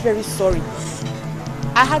very, very sorry.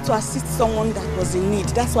 I had to assist someone that was in need.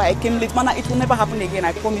 That's why I came late. Mana, it will never happen again.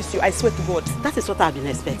 I promise you. I swear to God. That is what I've been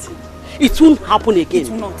expecting. It won't happen again. It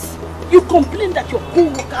will not. You complain that your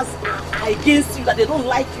co-workers are against you, that they don't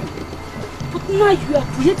like you. But now you are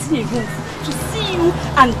creating a room to see you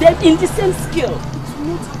and them in the same scale. It will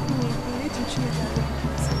not happen again.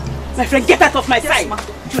 My friend, get out of my sight.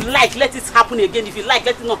 If you like, let it happen again. If you like,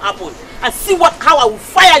 let it not happen. And see how I will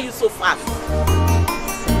fire you so fast.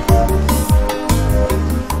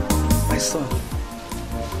 My son,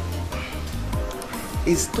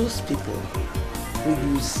 it's those people who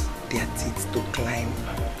use their teeth to climb.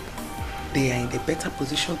 They are in a better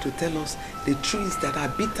position to tell us the truths that are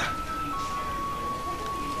bitter.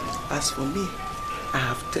 As for me, I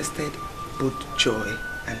have tasted both joy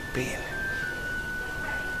and pain.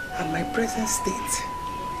 And my present state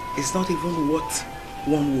is not even what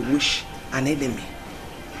one would wish an enemy,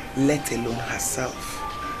 let alone herself.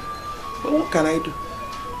 But what can I do?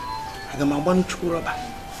 I got my one true rubber.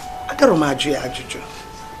 I got my ajuju.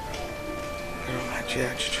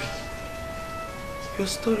 Your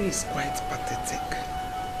story is quite pathetic.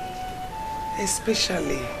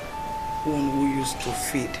 Especially one who used to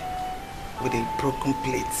feed with a broken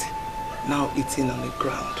plate, now eating on the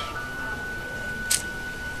ground.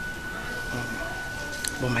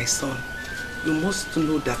 But my son, you must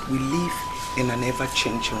know that we live in an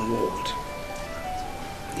ever-changing world.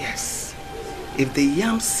 Yes, if the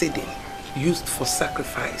yam seeding used for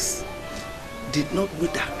sacrifice did not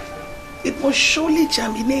wither, it must surely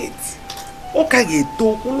germinate.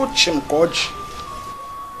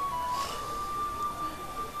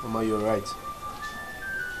 Mama, you're right.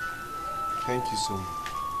 Thank you so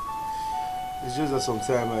much. It's just that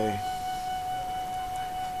sometimes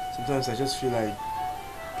I just feel like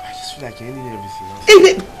ending everything else.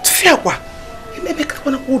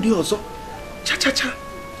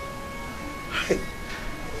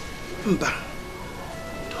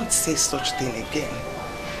 Don't say such thing again.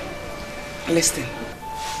 Listen,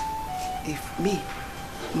 if me,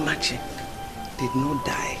 Magic, did not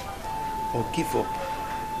die or give up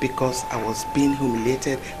because I was being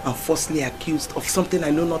humiliated and falsely accused of something I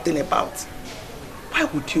know nothing about, why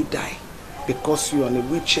would you die? Because you're on a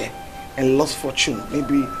wheelchair and lost fortune?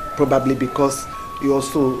 Probably because you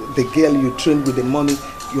also, the girl you trained with the money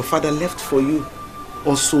your father left for you,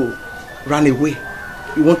 also ran away.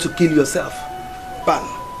 You want to kill yourself? But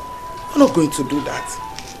you're not going to do that.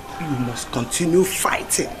 You must continue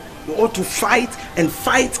fighting. You ought to fight and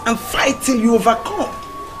fight and fight till you overcome.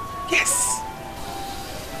 Yes.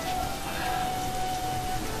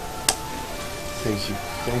 Thank you.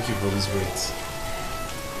 Thank you for these words.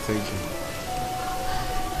 Thank you.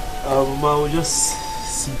 Mama, we'll just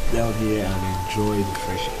sit down here and enjoy the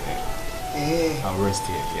fresh air. I'll rest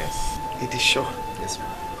here, yes. It is sure. Yes, ma'am.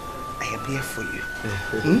 I am here for you.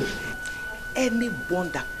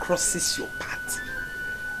 Anyone that crosses your path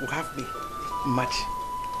will have me much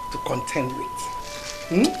to contend with.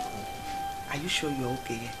 Are you sure you're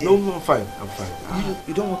okay? No, I'm fine. I'm fine.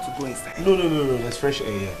 You don't want to go inside? No. There's fresh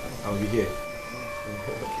air here. I'll be here.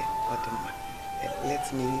 Okay,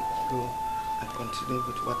 let me go and continue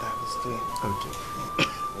with what I was doing. Okay.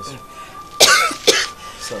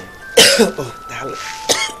 Sorry. Oh, darling.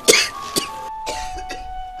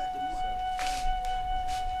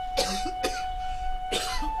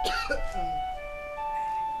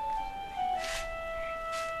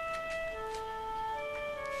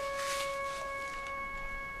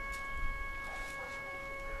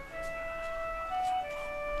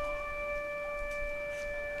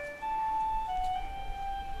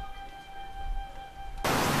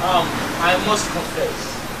 I must confess.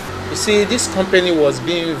 You see, this company was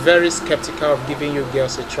being very skeptical of giving you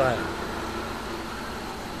girls a trial.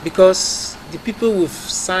 Because the people we've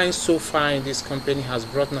signed so far in this company has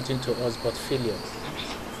brought nothing to us but failures.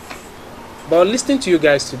 But listening to you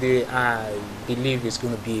guys today, I believe it's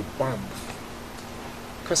going to be a bomb.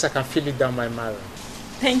 Because I can feel it down my marrow.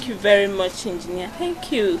 Thank you very much, Engineer.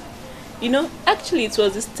 Thank you. You know, actually it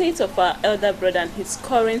was the state of our elder brother and his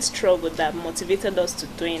current struggle that motivated us to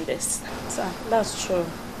doing this. Sir, that's true.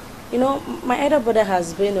 You know, my elder brother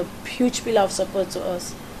has been a huge pillar of support to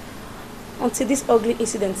us until this ugly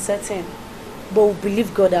incident set in. But we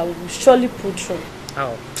believe God that we will surely pull through.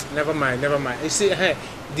 Oh, never mind. You see,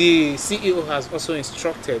 the CEO has also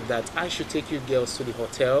instructed that I should take you girls to the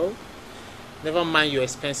hotel. Never mind your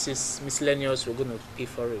expenses, miscellaneous, we're going to pay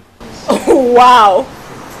for it. Oh, wow.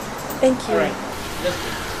 Thank you. All right. Let's go.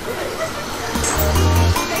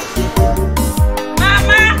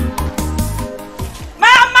 Mama!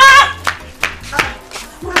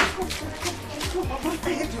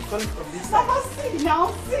 calling from this side. Mama, see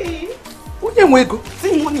now, see. Wego?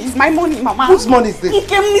 See, money is my money, Mama. Whose money is this?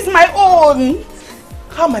 Ikem is my own.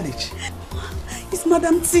 How manage? It's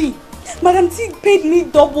Madam T. Madam T paid me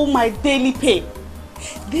double my daily pay.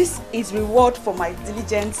 This is reward for my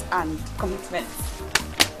diligence and commitment.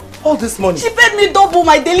 All this money? She paid me double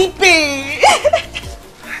my daily pay.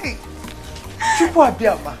 Hey, Chukwu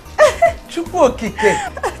Abiyama. Chukwu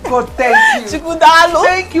Okike. God, thank you. Chukwu Dalo.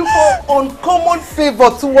 Thank you for uncommon favor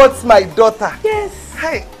towards my daughter. Yes.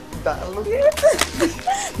 Hey, Dalo.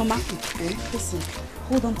 Yes. Mama, listen,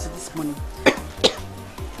 hold on to this money.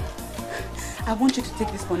 I want you to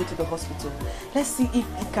take this money to the hospital. Let's see if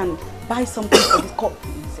you can buy something for this cup.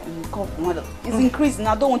 It's increasing.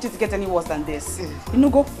 I don't want you to get any worse than this. You know,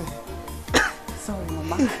 go. Sorry,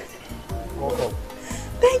 Mama. Welcome.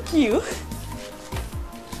 Thank you.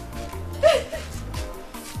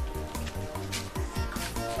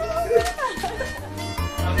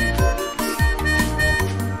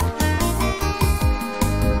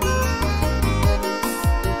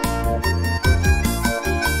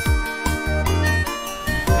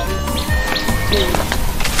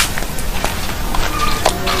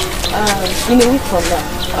 In a week from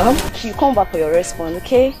now, you come back for your response,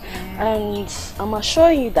 okay? And I'm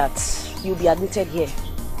assuring you that you'll be admitted here.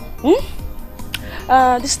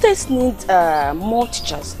 The states need more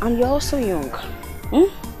teachers, and you're also young.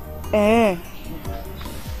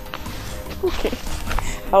 Okay.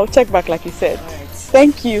 I'll check back like you said. Right.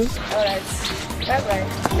 Thank you. Alright. Bye-bye.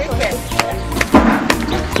 Take care.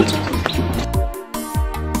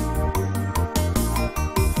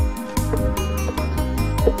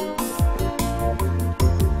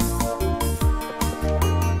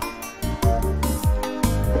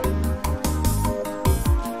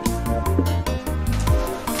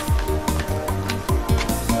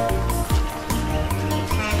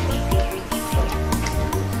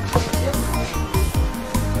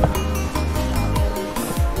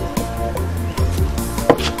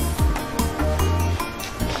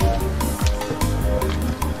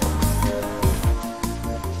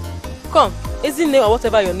 Come, Ezinne or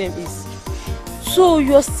whatever your name is. So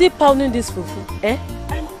you're still pounding this fufu, eh?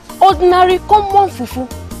 Ordinary, common fufu.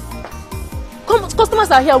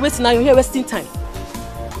 Customers are here waiting now, you're here wasting time.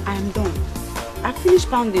 I am done. I finished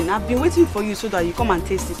pounding. I've been waiting for you so that you come and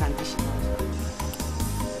taste it and dish it out.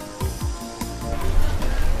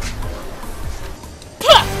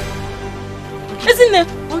 Ezinne,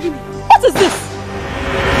 what is this?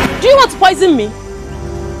 Do you want to poison me?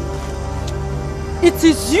 It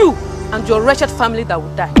is you and your wretched family that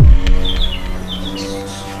will die.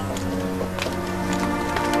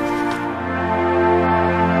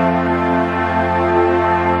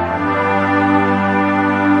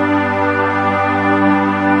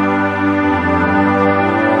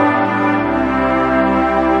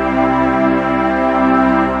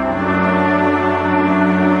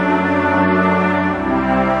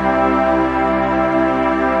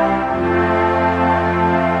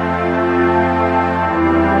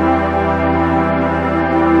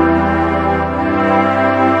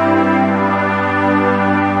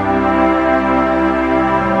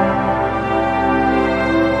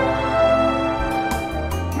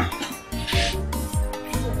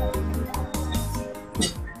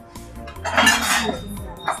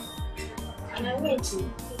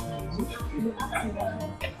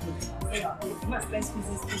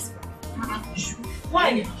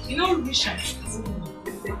 Why? You know Risha.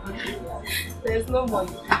 There's no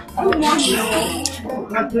money. No money.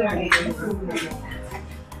 I'm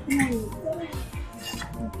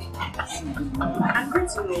going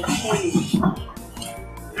to call you.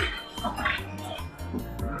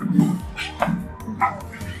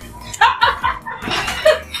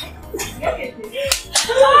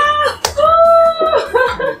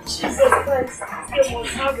 Jesus Christ, they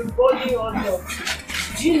must have a body on them.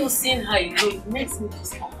 Do you know seeing how you go? It makes me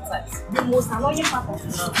just sympathize. The most annoying part of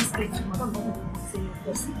this case is not saying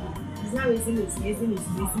he's not raising me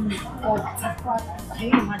all the time. Can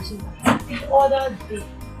you imagine that? The other day,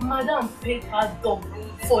 Madam paid her dog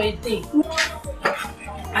for a day.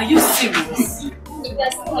 Are you serious?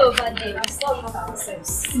 They're still over there. We saw it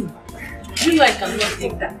ourselves. You know I cannot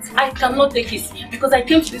take that. I cannot take it because I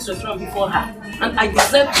came to this restaurant before her and I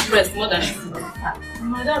deserve to rest more than she did.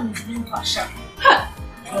 Madam is being partial.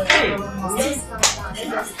 Hey.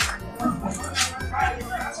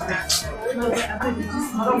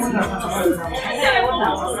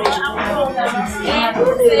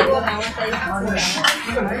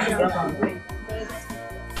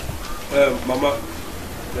 Mama,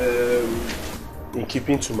 in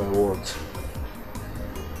keeping to my word,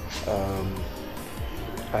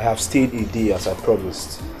 I have stayed a day as I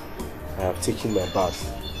promised. I have taken my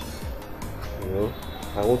bath. You know,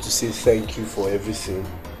 I want to say thank you for everything.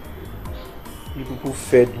 You people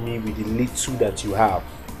fed me with the little that you have.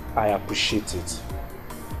 I appreciate it.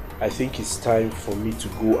 I think it's time for me to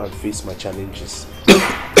go and face my challenges.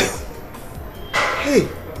 Hey!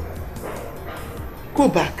 Go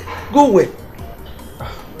back. Go where?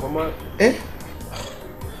 Mama. Eh?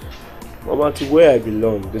 Mama, to where I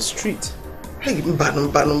belong, the street. Hey,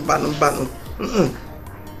 Banum.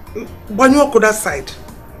 When you go that side,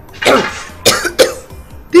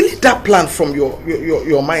 delete that plan from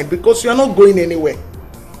your mind because you are not going anywhere.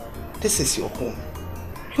 This is your home.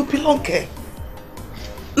 You belong here.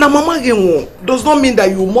 Now, Mama does not mean that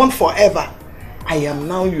you mourn forever. I am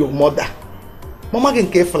now your mother. Mama can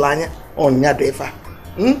care for Lanya on Nyadefa.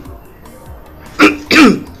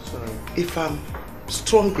 If I'm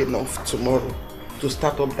strong enough tomorrow to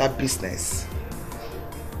start up that business,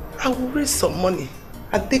 I will raise some money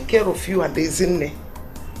and take care of you and the Zinne.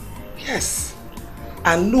 Yes.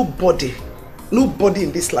 And nobody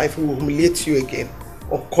in this life will humiliate you again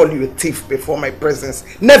or call you a thief before my presence.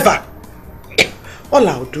 Never. All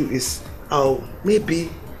I'll do is I'll take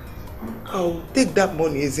that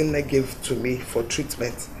money Zinne gave to me for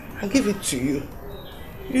treatment and give it to you.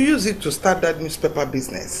 You use it to start that newspaper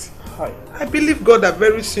business. Hi. I believe God that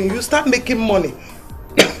very soon you start making money.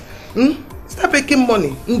 Start making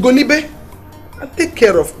money. Ngonibe. And take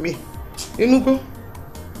care of me. You know, go.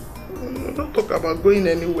 Don't talk about going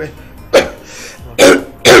anywhere.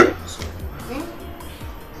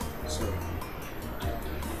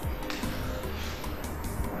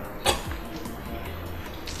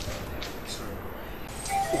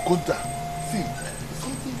 Okonta, see,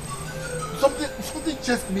 something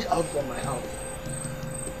chased me out from my house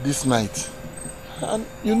this night. And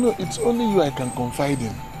you know, it's only you I can confide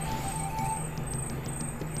in.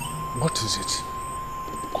 What is it?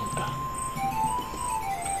 Okonta,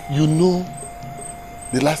 you know,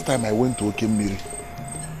 the last time I went to Okemiri,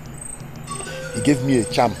 he gave me a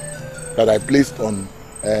charm that I placed on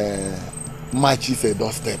Machi's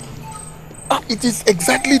doorstep. It is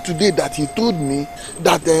exactly today that he told me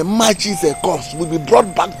that Machi's corpse will be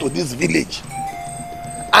brought back to this village.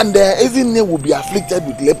 And Ezinne will be afflicted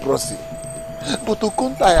with leprosy. But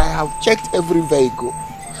Okonta, I have checked every vehicle.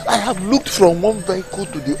 I have looked from one vehicle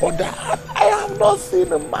to the other. I have not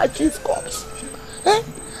seen a Machi's corpse. And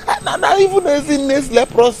even Ezinne's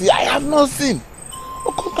leprosy, I have not seen.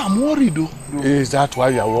 Okonta, I'm worried though. Is that why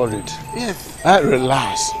you are worried? Yes.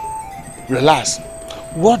 Relax. Relax.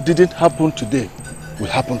 What didn't happen today will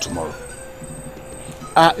happen tomorrow.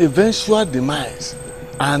 Our eventual demise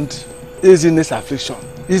and Ezinne's affliction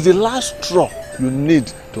is the last straw you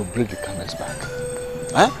need to break the camel's back.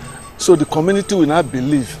 So the community will not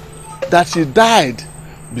believe that she died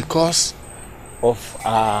because of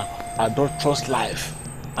her daughter's life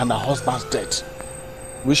and her husband's death,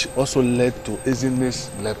 which also led to Ezinne's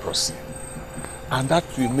leprosy. And that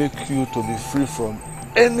will make you to be free from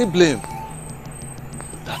any blame.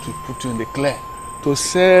 That will put you in the clear to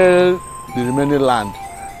sell the remaining land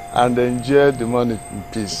and enjoy the money in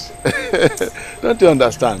peace. Don't you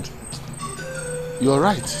understand? You're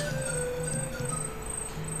right.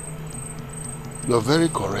 You're very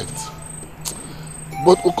correct.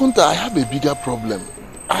 But Okonta, I have a bigger problem.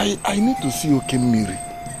 I need to see Okemiri.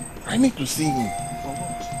 I need to see him.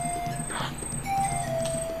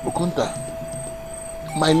 Okonta,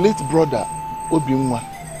 my late brother, Obinwa,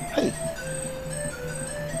 hey,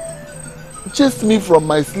 chased me from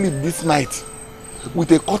my sleep this night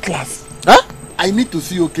with a cutlass. I need to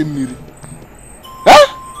see Okemiri.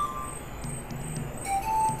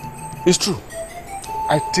 It's true.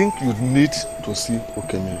 I think you need to see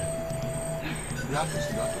Okemiri. You have to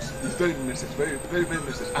see, It's very necessary, very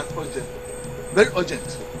necessary and urgent. Very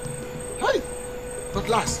urgent. Hey, but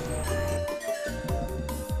last.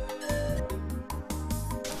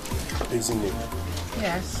 Ezinne.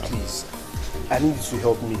 Yes. Please, I need you to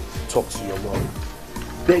help me talk to your mom.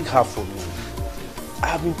 Beg her for me. I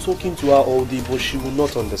have been talking to her all day, but she will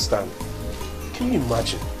not understand. Can you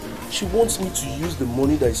imagine? She wants me to use the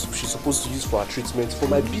money that she's supposed to use for her treatment for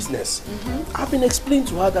my business. I've been explaining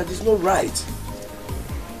to her that it's not right.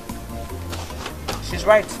 She's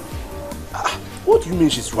right. What do you mean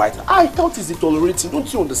she's right? I thought it's tolerating,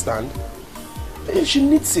 don't you understand? She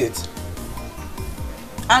needs it.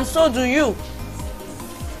 And so do you.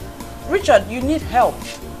 Richard, you need help.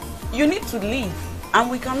 You need to leave. And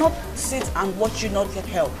we cannot sit and watch you not get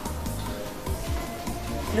help.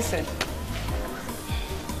 Listen.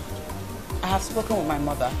 I have spoken with my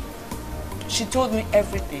mother. She told me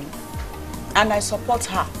everything. And I support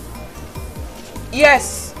her.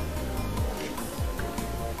 Yes.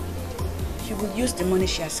 You will use the money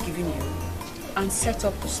she has given you and set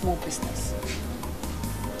up a small business.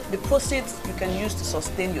 The proceeds you can use to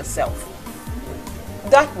sustain yourself.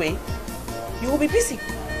 That way, you will be busy.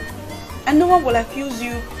 And no one will accuse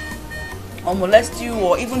you or molest you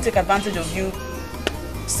or even take advantage of you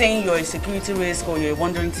saying you're a security risk or you're a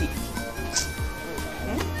wandering thief.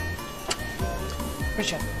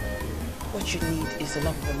 Richard, what you need is the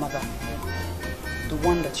love of a mother. The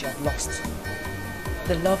one that you have lost.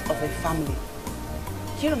 The love of a family.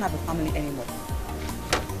 You don't have a family anymore.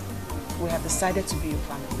 We have decided to be your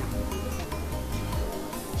family now.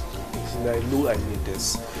 I know I need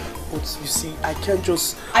this. But you see, I can't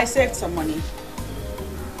just... I saved some money.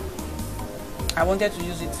 I wanted to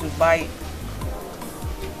use it to buy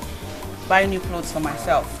new clothes for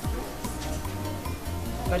myself.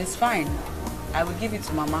 But it's fine. I will give it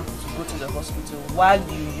to Mama to go to the hospital while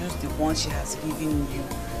you use the one she has given you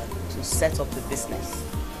to set up the business.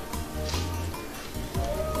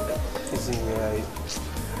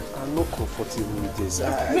 I'm not comfortable with this.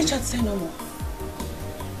 Richard, say no more.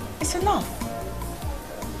 It's enough.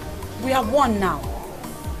 We have one now.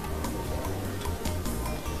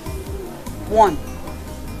 One.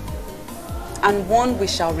 And one we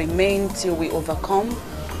shall remain till we overcome.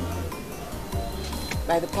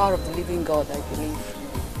 By the power of the living God, I believe.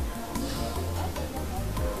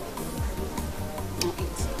 Now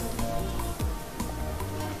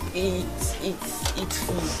eat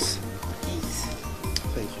food. Eat.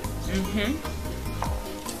 Thank you.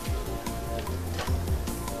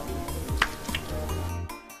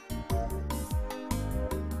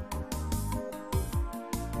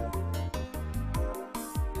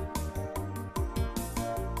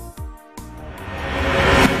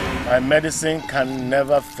 My medicine can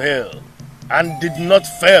never fail, and did not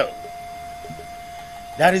fail.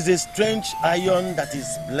 There is a strange iron that is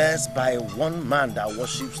blessed by one man that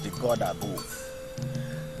worships the God above.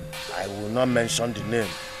 I will not mention the name.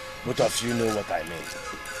 Both of you know what I mean.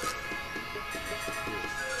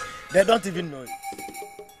 They don't even know it.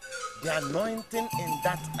 The anointing in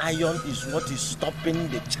that iron is what is stopping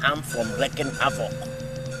the charm from wreaking havoc.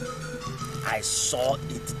 I saw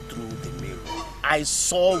it through the mirror. I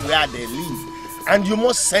saw where they live, and you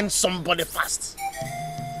must send somebody fast.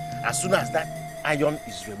 As soon as that iron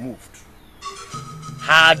is removed,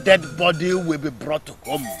 her dead body will be brought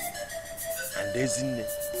home, and Ezine will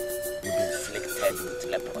be inflicted with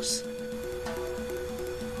leprosy.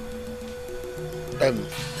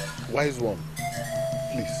 Wise one,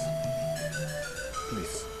 please,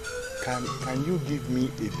 can you give me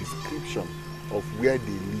a description of where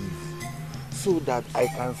they live so that I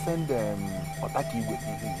can send Otaki with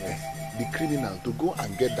the criminal to go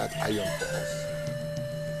and get that iron for us?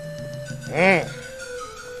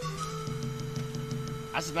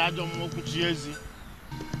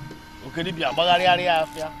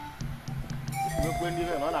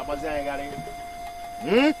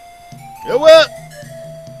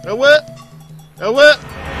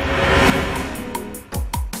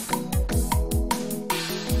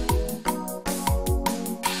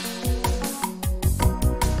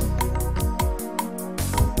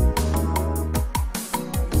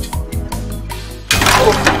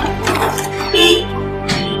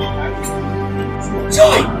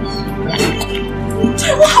 Joy,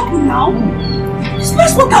 what happened now? You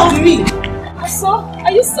splash water on me. I saw.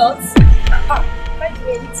 Are you salt? By the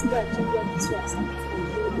way, it's good.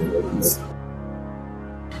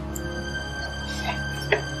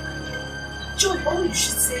 Joy, all you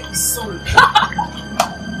should say is sorry.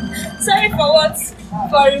 Sorry for what?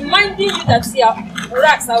 For reminding you that your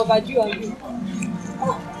racks are overdue on you.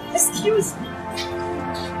 Oh, excuse me.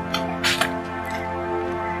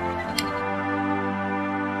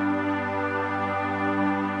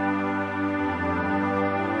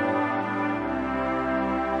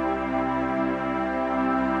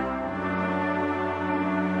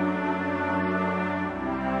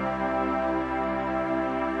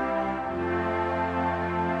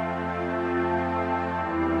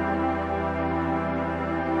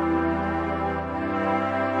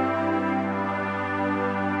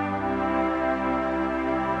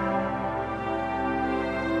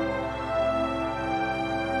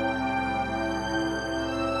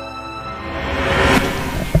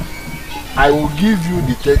 I will give you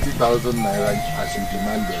the 30,000 naira as you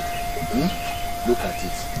demanded. Look at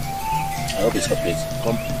it. I hope it's complete.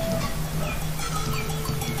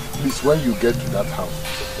 Please, when you get to that house,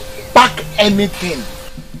 pack anything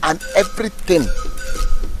and everything,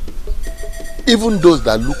 even those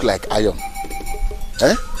that look like iron.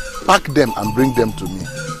 Pack them and bring them to me.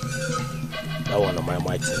 That one on my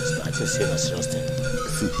dynamite things. I think it's a serious thing.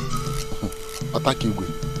 See, attack you.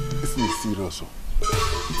 This is serious.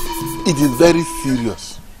 It is very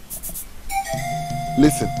serious.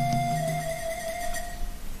 Listen.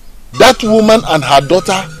 That woman and her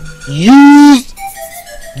daughter used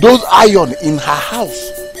those iron in her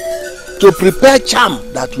house to prepare charm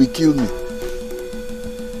that will kill me.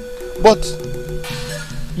 But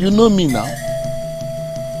you know me now.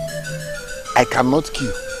 I cannot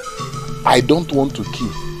kill. I don't want to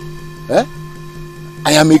kill. Eh?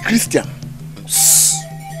 I am a Christian.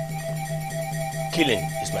 Killing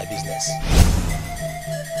is my business.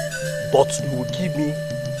 But you will give me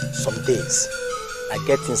some days. I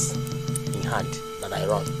get things in hand that I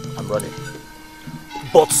run. I'm running.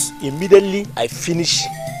 But immediately I finish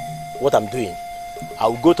what I'm doing, I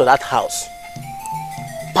will go to that house,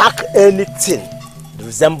 pack anything that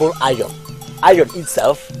resembles iron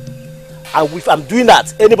itself, and if I'm doing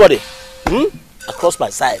that, anybody across my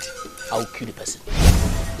side, I will kill the person.